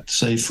extend that,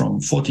 say, from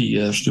 40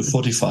 years to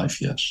 45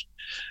 years.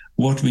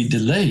 What we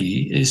delay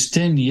is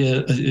 5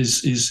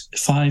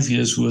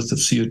 years worth of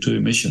CO2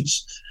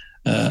 emissions.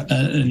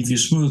 And if you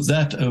smooth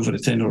that over a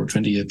 10 or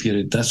 20-year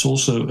period, that's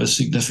also a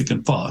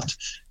significant part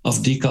of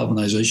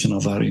decarbonization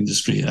of our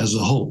industry as a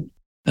whole.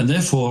 And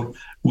therefore,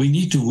 we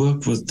need to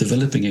work with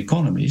developing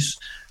economies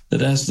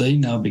that as they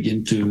now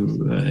begin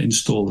to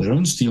install their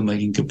own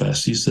steelmaking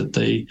capacities, that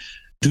they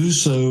do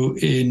so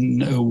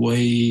in a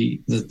way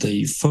that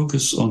they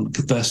focus on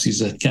capacities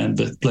that can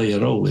play a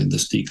role in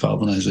this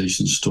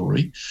decarbonization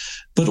story,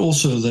 but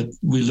also that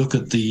we look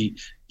at the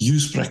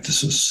use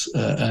practices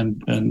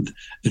and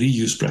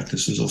reuse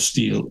practices of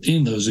steel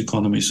in those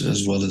economies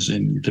as well as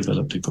in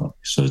developed economies.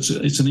 So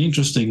it's an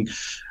interesting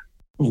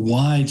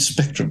wide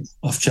spectrum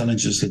of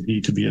challenges that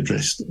need to be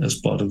addressed as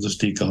part of this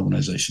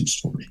decarbonization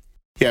story.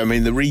 Yeah, I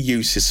mean, the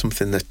reuse is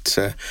something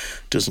that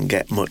doesn't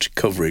get much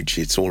coverage.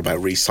 It's all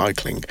about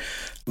recycling.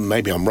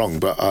 Maybe I'm wrong,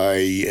 but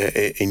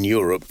in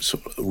Europe,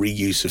 sort of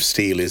reuse of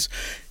steel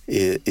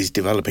is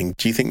developing.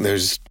 Do you think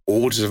there's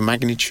orders of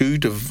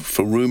magnitude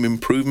for room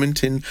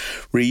improvement in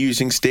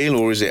reusing steel,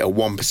 or is it a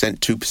 1%,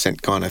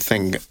 2% kind of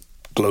thing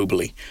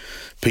globally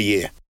per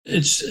year?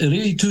 It's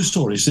really two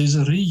stories. There's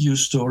a reuse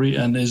story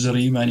and there's a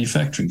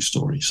remanufacturing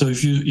story. So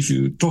if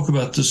you talk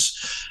about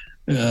this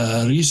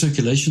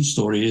recirculation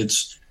story,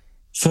 its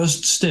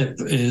first step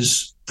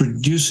is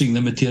producing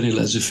the material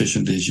as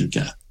efficiently as you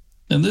can.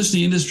 And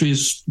the industry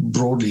is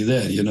broadly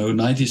there.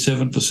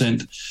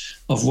 97%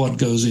 of what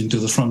goes into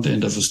the front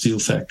end of a steel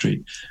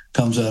factory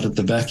comes out at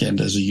the back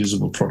end as a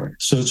usable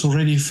product. So it's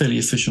already a fairly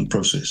efficient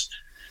process.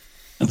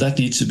 And that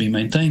needs to be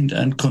maintained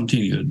and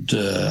continued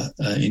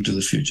into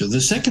the future. The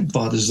second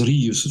part is the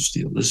reuse of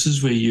steel. This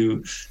is where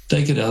you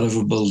take it out of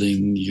a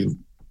building, you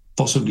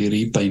possibly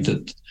repaint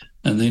it,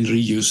 and then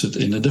reuse it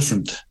in a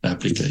different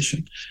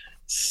application.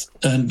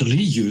 And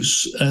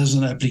reuse as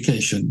an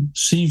application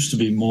seems to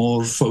be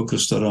more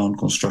focused around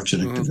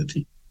construction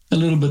activity. A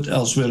little bit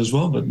elsewhere as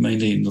well, but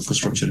mainly in the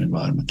construction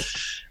environment.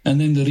 And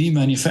then the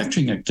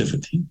remanufacturing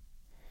activity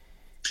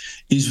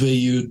is where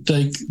you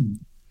take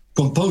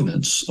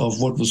components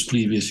of what was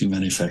previously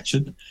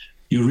manufactured,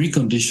 you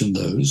recondition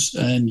those,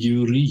 and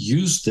you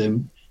reuse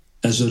them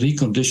as a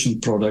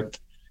reconditioned product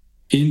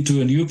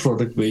into a new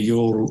product where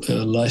your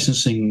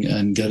licensing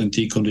and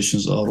guarantee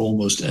conditions are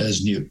almost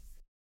as new.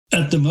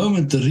 At the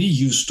moment, the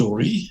reuse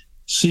story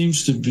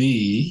seems to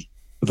be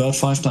about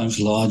 5 times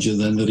larger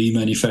than the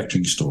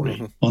remanufacturing story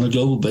on a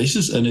global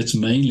basis, and it's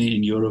mainly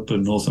in Europe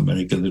and North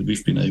America that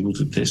we've been able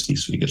to test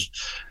these figures.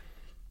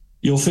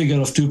 Your figure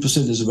of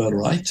 2% is about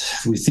right.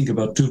 We think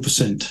about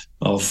 2%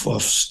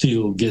 of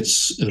steel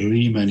gets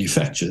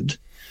remanufactured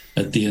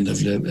at the end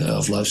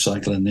of life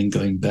cycle and then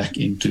going back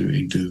into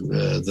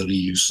the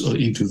reuse or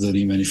into the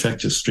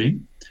remanufacture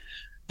stream.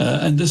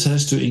 And this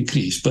has to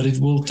increase, but it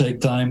will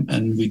take time,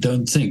 and we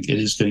don't think it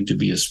is going to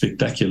be a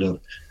spectacular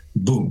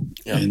boom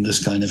in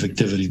this kind of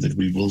activity that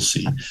we will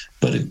see.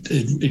 But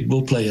it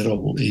will play a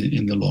role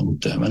in the long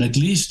term. And at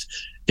least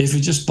if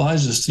it just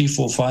buys us 3,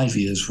 4, 5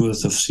 years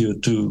worth of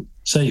CO2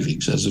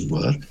 savings, as it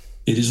were,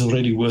 it is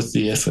already worth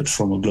the effort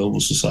from a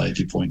global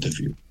society point of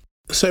view.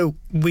 So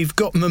we've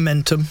got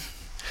momentum,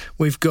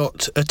 we've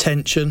got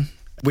attention,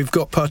 we've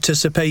got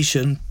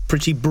participation,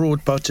 pretty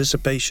broad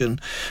participation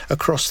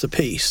across the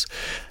piece.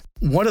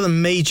 What are the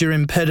major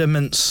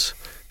impediments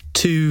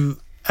to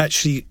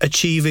actually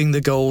achieving the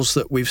goals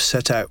that we've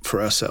set out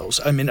for ourselves?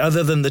 I mean,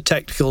 other than the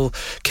technical,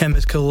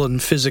 chemical and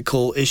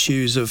physical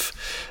issues of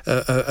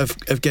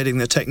getting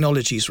the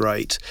technologies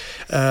right,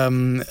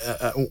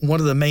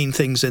 what are the main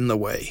things in the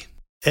way?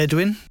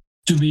 Edwin?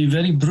 To be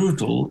very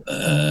brutal,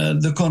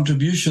 the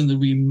contribution that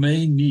we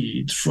may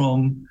need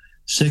from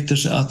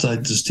sectors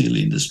outside the steel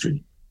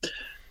industry.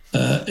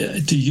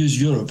 To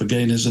use Europe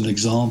again as an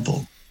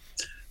example,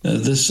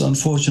 this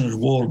unfortunate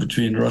war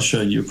between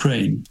Russia and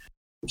Ukraine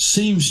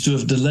seems to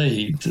have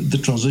delayed the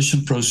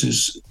transition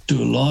process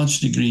to a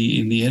large degree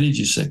in the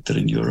energy sector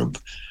in Europe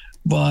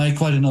by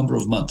quite a number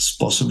of months,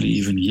 possibly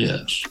even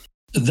years.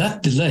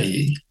 That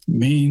delay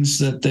means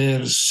that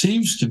there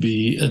seems to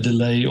be a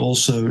delay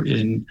also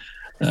in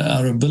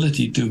our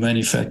ability to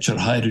manufacture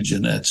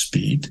hydrogen at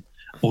speed,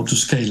 or to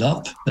scale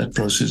up that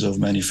process of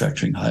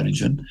manufacturing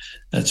hydrogen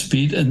at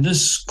speed. And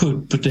this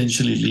could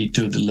potentially lead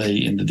to a delay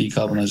in the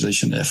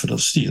decarbonization effort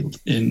of steel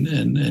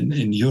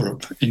in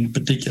Europe in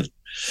particular.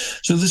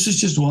 So this is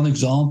just one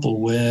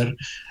example where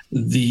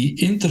the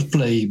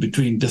interplay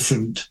between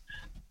different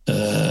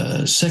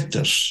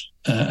sectors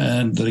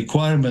and the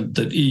requirement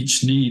that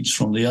each needs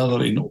from the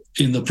other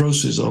in the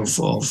process of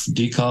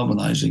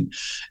decarbonizing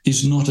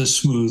is not as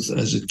smooth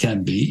as it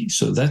can be.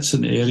 So that's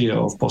an area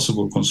of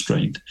possible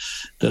constraint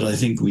that I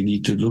think we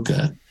need to look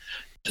at.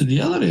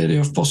 The other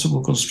area of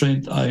possible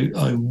constraint,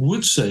 I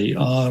would say,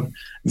 are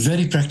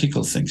very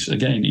practical things.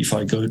 Again, if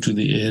I go to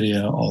the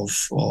area of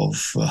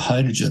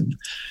hydrogen,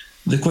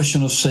 the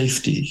question of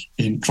safety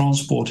in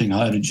transporting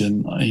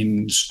hydrogen,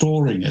 in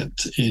storing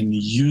it, in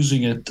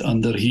using it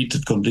under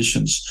heated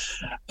conditions,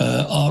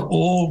 are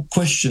all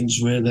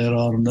questions where there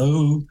are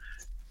no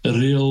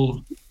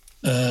real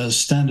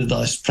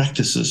standardized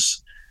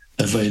practices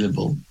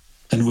available,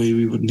 and where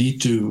we would need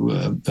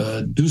to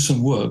do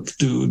some work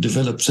to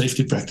develop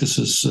safety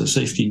practices,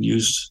 safety in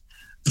use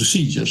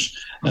procedures.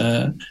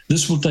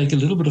 This will take a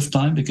little bit of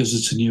time because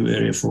it's a new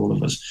area for all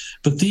of us.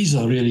 But these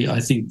are really, I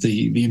think,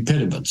 the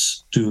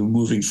impediments to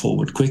moving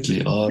forward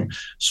quickly are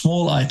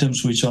small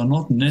items which are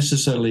not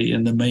necessarily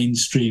in the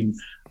mainstream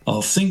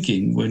of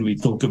thinking when we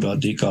talk about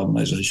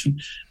decarbonization,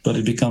 but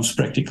it becomes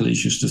practical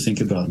issues to think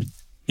about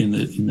in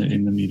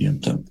the medium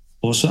term.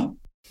 Åsa?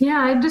 Yeah,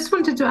 I just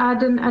wanted to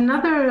add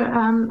another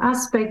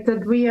aspect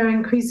that we are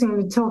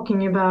increasingly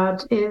talking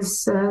about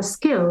is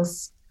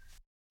skills.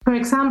 For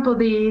example,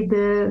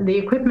 the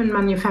equipment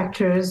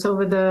manufacturers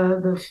over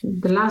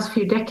the last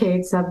few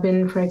decades have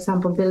been, for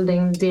example,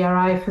 building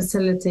DRI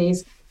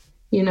facilities,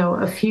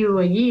 a few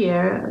a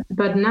year.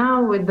 But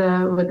now with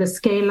the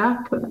scale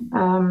up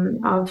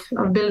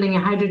of building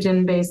a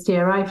hydrogen-based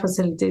DRI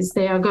facilities,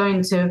 they are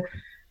going to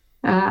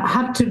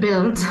have to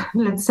build,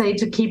 let's say,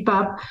 to keep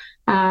up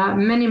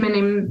many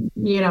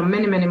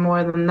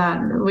more than that,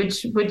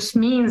 which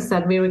means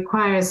that we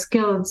require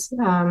skilled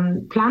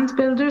plant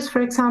builders,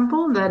 for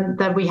example,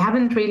 that we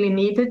haven't really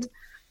needed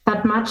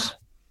that much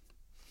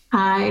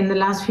in the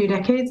last few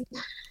decades.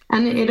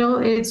 And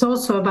it's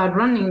also about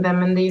running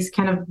them in these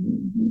kind of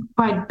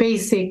quite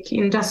basic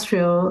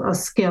industrial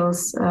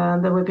skills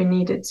that would be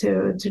needed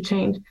to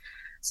change.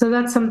 So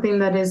that's something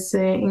that is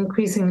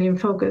increasingly in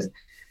focus.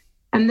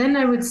 And then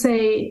I would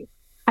say,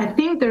 I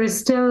think there is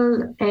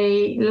still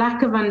a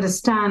lack of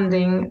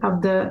understanding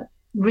of the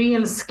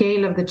real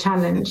scale of the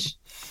challenge.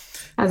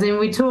 As in,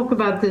 we talk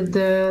about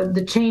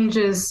the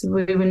changes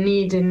we will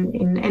need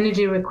in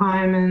energy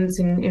requirements,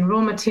 in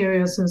raw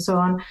materials and so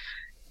on.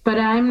 But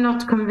I'm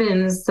not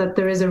convinced that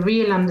there is a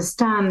real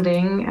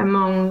understanding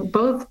among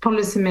both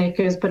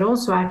policymakers, but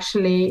also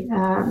actually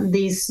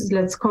these,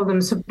 let's call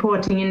them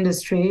supporting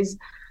industries,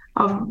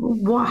 of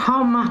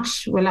how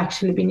much will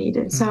actually be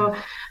needed. Mm-hmm. So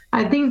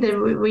I think that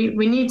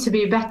we need to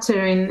be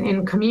better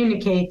in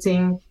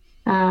communicating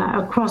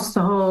across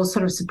the whole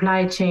sort of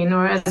supply chain,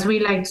 or as we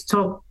like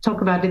to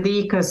talk about it,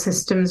 the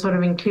ecosystem, sort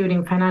of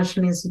including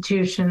financial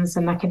institutions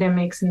and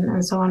academics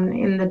and so on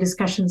in the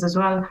discussions as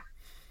well,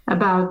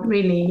 about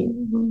really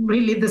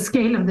the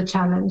scale of the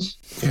challenge.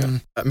 Yeah.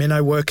 I mean, I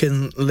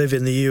live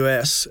in the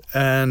US,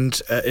 and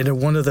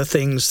one of the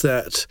things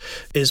that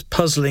is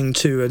puzzling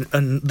to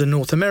the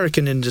North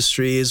American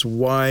industry is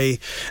why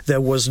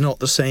there was not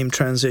the same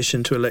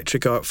transition to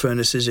electric arc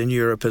furnaces in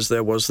Europe as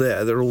there was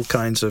there. There are all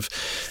kinds of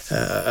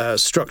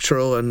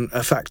structural and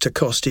factor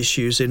cost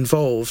issues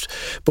involved.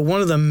 But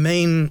one of the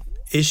main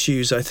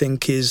issues, I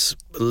think, is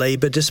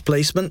labour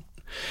displacement.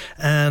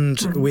 And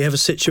we have a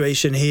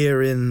situation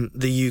here in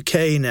the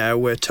UK now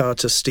where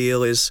Tata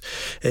Steel is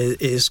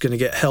going to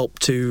get help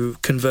to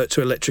convert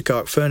to electric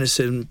arc furnace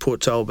in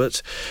Port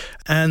Talbot,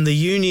 and the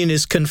union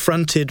is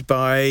confronted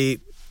by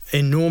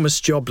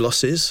enormous job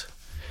losses,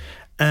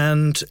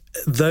 and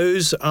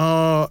those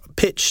are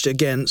pitched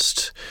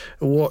against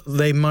what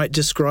they might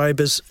describe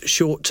as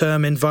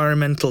short-term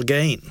environmental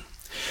gain.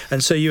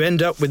 And so you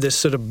end up with this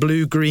sort of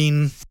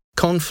blue-green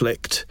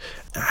conflict.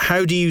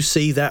 How do you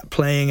see that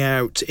playing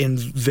out in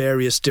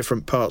various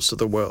different parts of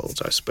the world,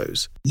 I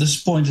suppose?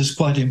 This point is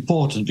quite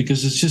important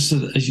because it's just,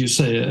 as you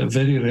say, a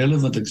very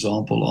relevant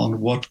example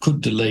on what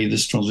could delay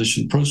this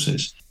transition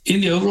process.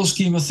 In the overall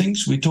scheme of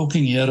things, we're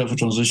talking here of a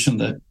transition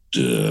that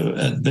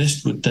at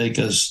best would take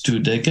us 2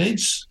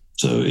 decades.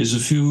 So is a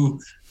few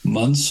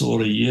months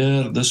or a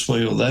year this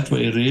way or that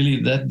way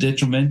really that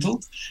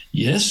detrimental?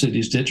 Yes, it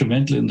is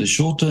detrimental in the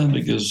short term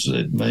because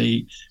it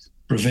may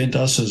prevent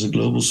us as a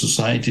global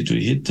society to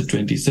hit the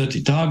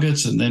 2030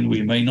 targets, and then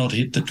we may not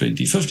hit the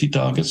 2050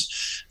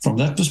 targets. From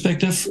that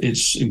perspective,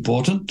 it's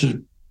important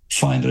to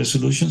find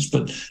resolutions,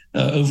 but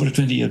over a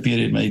 20-year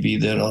period, maybe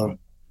there are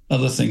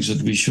other things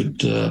that we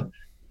should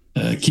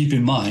keep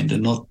in mind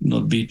and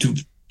not be too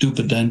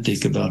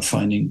pedantic about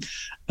finding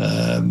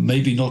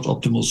maybe not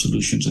optimal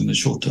solutions in the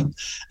short term.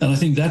 And I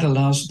think that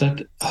allows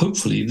that,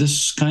 hopefully,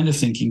 this kind of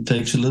thinking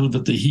takes a little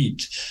bit the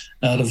heat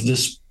out of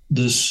this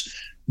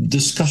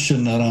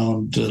discussion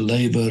around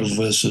labor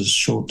versus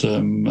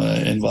short-term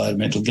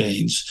environmental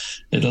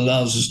gains. It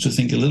allows us to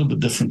think a little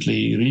bit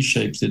differently,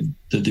 reshape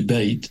the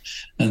debate,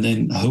 and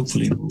then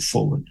hopefully move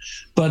forward.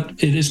 But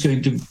this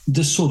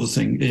sort of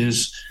thing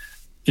is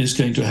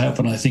going to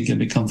happen, I think, and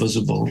become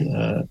visible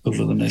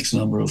over the next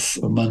number of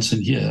months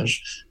and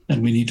years,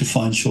 and we need to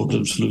find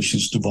short-term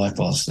solutions to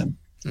bypass them.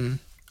 Mm.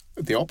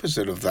 The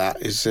opposite of that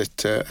is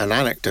that an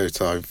anecdote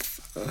I've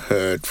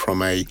heard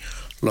from a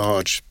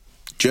large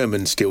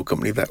German steel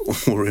company that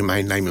will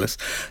remain nameless,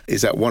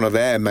 is that one of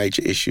their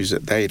major issues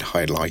that they'd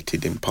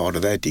highlighted in part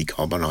of their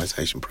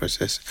decarbonisation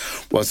process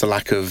was the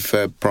lack of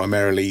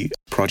primarily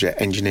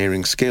project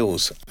engineering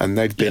skills. And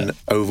they've been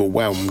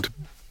overwhelmed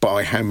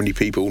by how many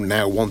people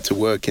now want to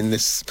work in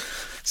this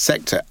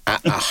sector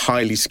at a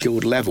highly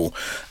skilled level.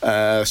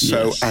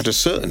 Yes. At a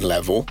certain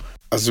level,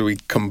 as we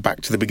come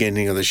back to the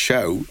beginning of the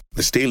show,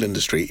 the steel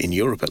industry, in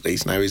Europe at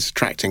least now, is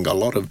attracting a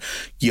lot of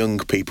young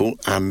people,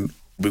 and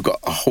we've got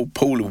a whole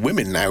pool of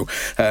women now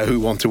who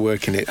want to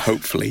work in it,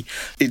 hopefully.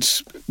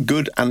 It's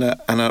good and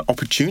an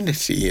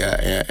opportunity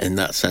in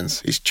that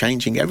sense. It's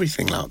changing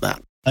everything like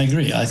that. I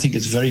agree. I think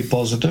it's very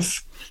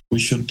positive. We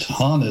should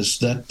harness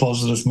that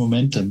positive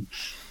momentum,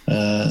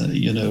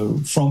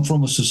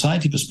 from a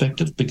society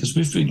perspective, because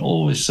we've been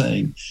always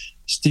saying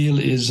steel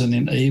is an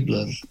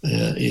enabler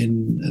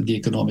in the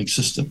economic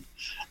system.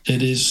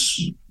 It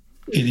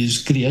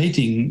is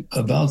creating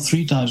about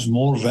 3 times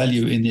more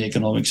value in the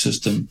economic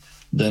system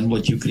than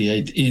what you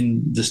create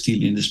in the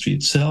steel industry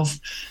itself.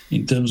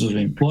 In terms of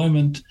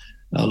employment,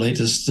 our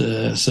latest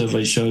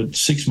survey showed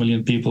 6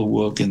 million people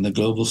work in the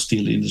global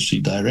steel industry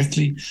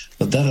directly,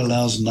 but that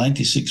allows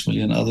 96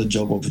 million other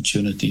job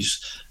opportunities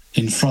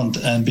in front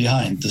and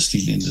behind the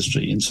steel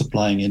industry, in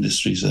supplying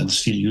industries and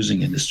steel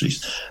using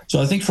industries.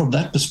 So I think from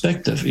that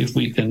perspective, if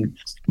we can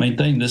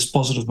maintain this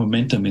positive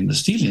momentum in the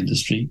steel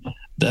industry,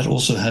 that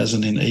also has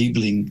an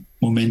enabling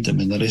momentum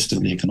in the rest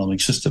of the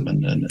economic system,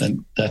 and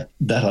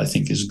that I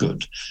think is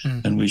good,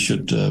 and we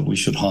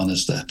should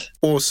harness that.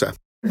 Also,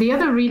 the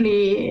other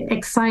really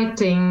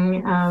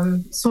exciting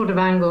sort of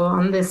angle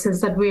on this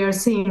is that we are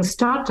seeing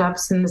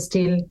startups in the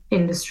steel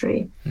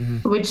industry,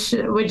 which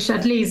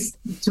at least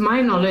to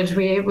my knowledge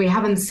we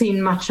haven't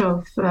seen much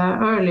of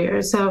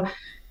earlier. So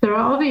there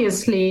are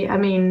obviously,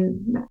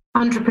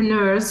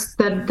 entrepreneurs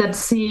that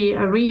see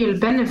a real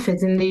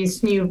benefit in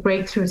these new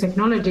breakthrough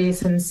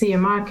technologies and see a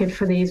market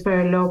for these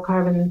very low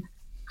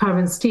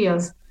carbon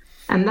steels.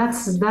 And that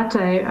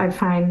I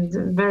find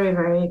very,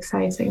 very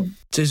exciting.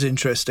 It is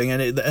interesting,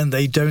 and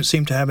they don't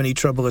seem to have any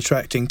trouble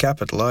attracting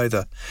capital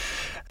either.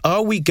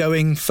 Are we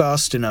going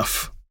fast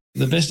enough?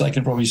 The best I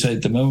can probably say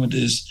at the moment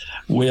is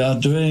we are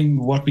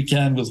doing what we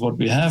can with what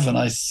we have, and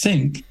I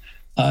think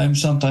I'm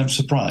sometimes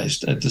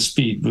surprised at the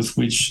speed with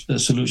which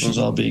solutions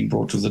are being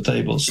brought to the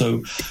table.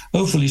 So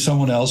hopefully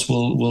someone else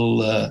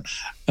will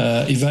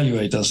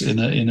evaluate us in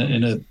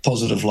a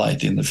positive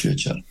light in the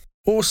future.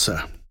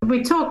 Åsa.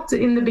 We talked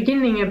in the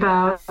beginning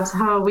about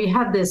how we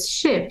had this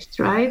shift,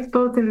 right?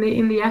 Both in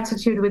the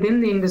attitude within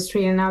the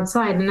industry and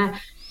outside. And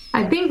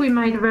I think we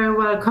might very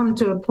well come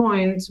to a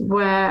point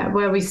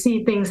where we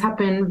see things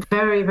happen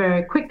very,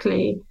 very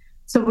quickly.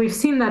 So we've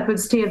seen that with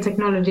steel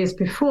technologies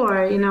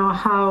before,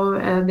 how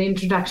the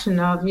introduction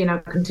of,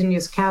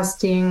 continuous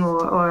casting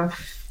or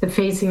the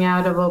phasing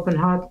out of open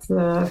heart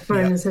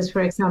furnaces,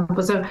 for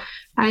example. So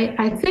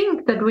I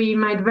think that we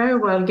might very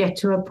well get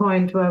to a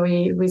point where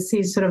we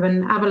see sort of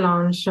an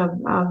avalanche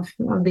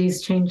of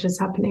these changes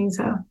happening.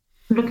 So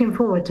looking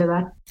forward to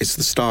that. It's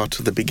the start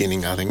of the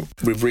beginning, I think.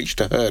 We've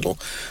reached a hurdle,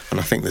 and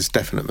I think there's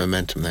definite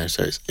momentum there,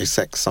 so it's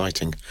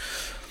exciting.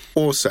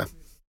 Åsa.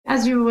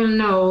 As you will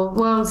know,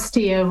 World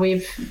Steel,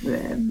 we've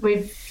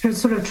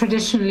sort of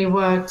traditionally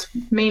worked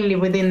mainly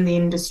within the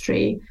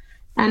industry.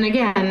 And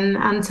again,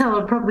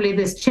 until probably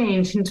this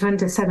change in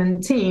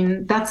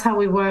 2017, that's how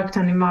we worked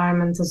on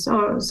environment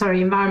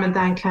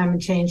and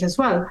climate change as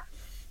well,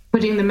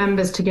 putting the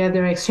members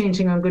together,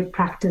 exchanging on good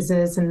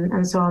practices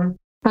and so on.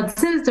 But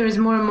since there is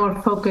more and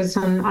more focus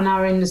on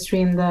our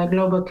industry in the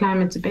global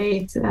climate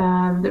debate,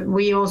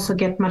 we also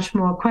get much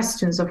more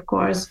questions, of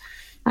course,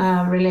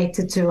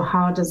 related to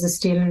how does the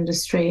steel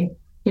industry,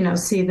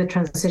 see the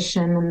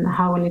transition and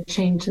how will it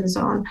change and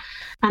so on.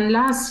 And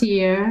last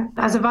year,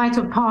 as a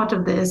vital part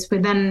of this, we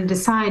then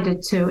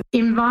decided to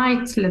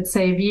invite, let's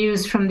say,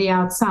 views from the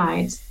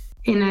outside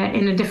in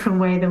a different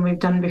way than we've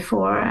done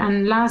before.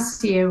 And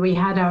last year we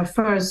had our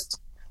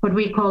first, what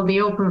we call the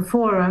Open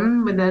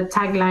Forum, with the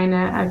tagline,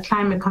 a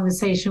climate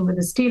conversation with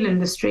the steel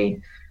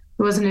industry.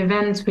 It was an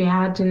event we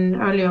had in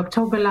early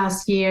October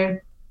last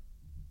year.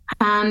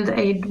 And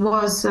it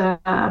was a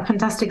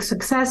fantastic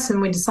success,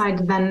 and we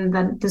decided then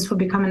that this would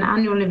become an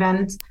annual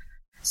event.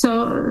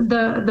 So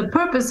the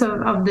purpose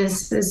of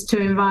this is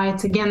to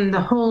invite, again, the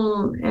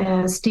whole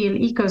steel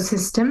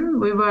ecosystem.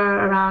 We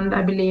were around,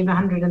 I believe,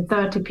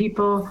 130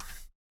 people.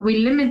 We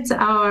limit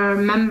our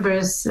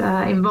members'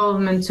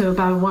 involvement to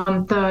about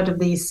 1/3 of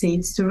these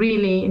seats to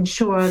really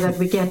ensure that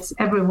we get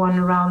everyone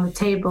around the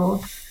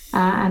table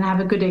and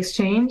have a good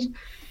exchange.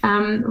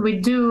 We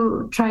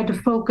do try to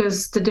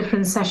focus the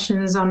different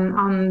sessions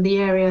on the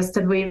areas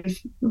that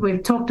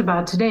we've talked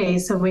about today.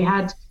 So we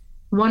had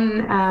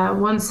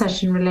one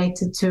session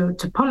related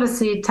to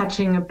policy,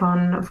 touching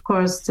upon, of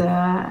course, the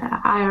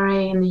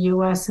IRA in the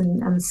US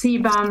and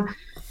CBAM.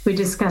 We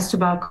discussed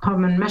about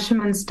common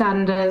measurement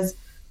standards.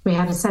 We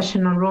had a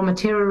session on raw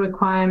material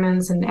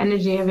requirements and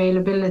energy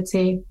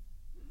availability.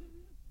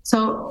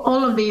 So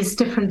all of these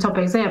different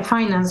topics there.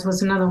 Finance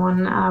was another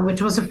one,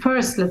 which was a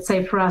first, let's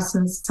say, for us,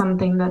 and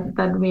something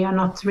that we are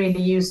not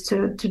really used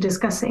to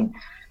discussing.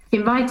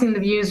 Inviting the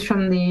views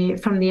from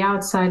the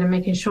outside and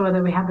making sure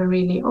that we have a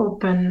really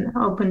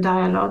open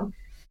dialogue.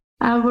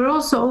 We're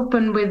also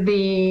open with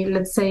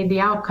the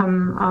outcome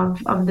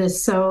of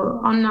this. So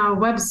on our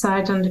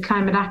website, on the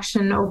Climate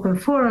Action Open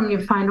Forum, you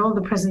find all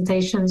the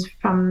presentations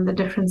from the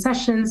different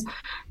sessions,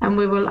 and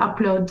we will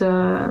upload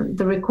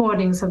the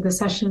recordings of the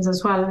sessions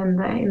as well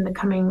in the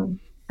coming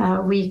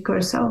week or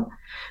so.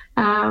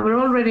 We're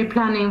already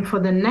planning for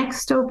the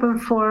next Open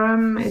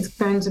Forum. It's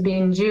going to be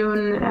in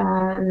June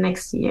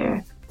next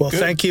year. Well, good.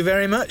 Thank you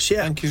very much.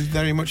 Yeah, thank you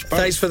very much. Both.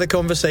 Thanks for the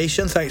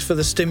conversation. Thanks for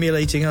the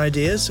stimulating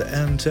ideas,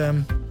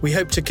 and we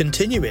hope to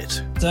continue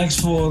it. Thanks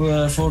for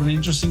an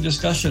interesting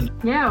discussion.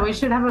 Yeah, we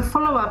should have a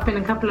follow-up in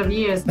a couple of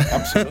years.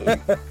 Absolutely.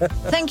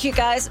 Thank you,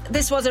 guys.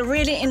 This was a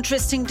really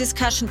interesting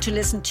discussion to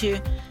listen to,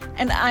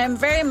 and I am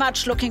very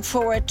much looking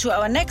forward to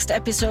our next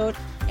episode,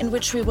 in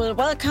which we will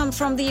welcome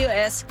from the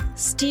US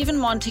Stephen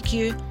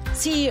Montague,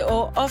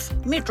 CEO of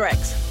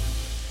Midrex.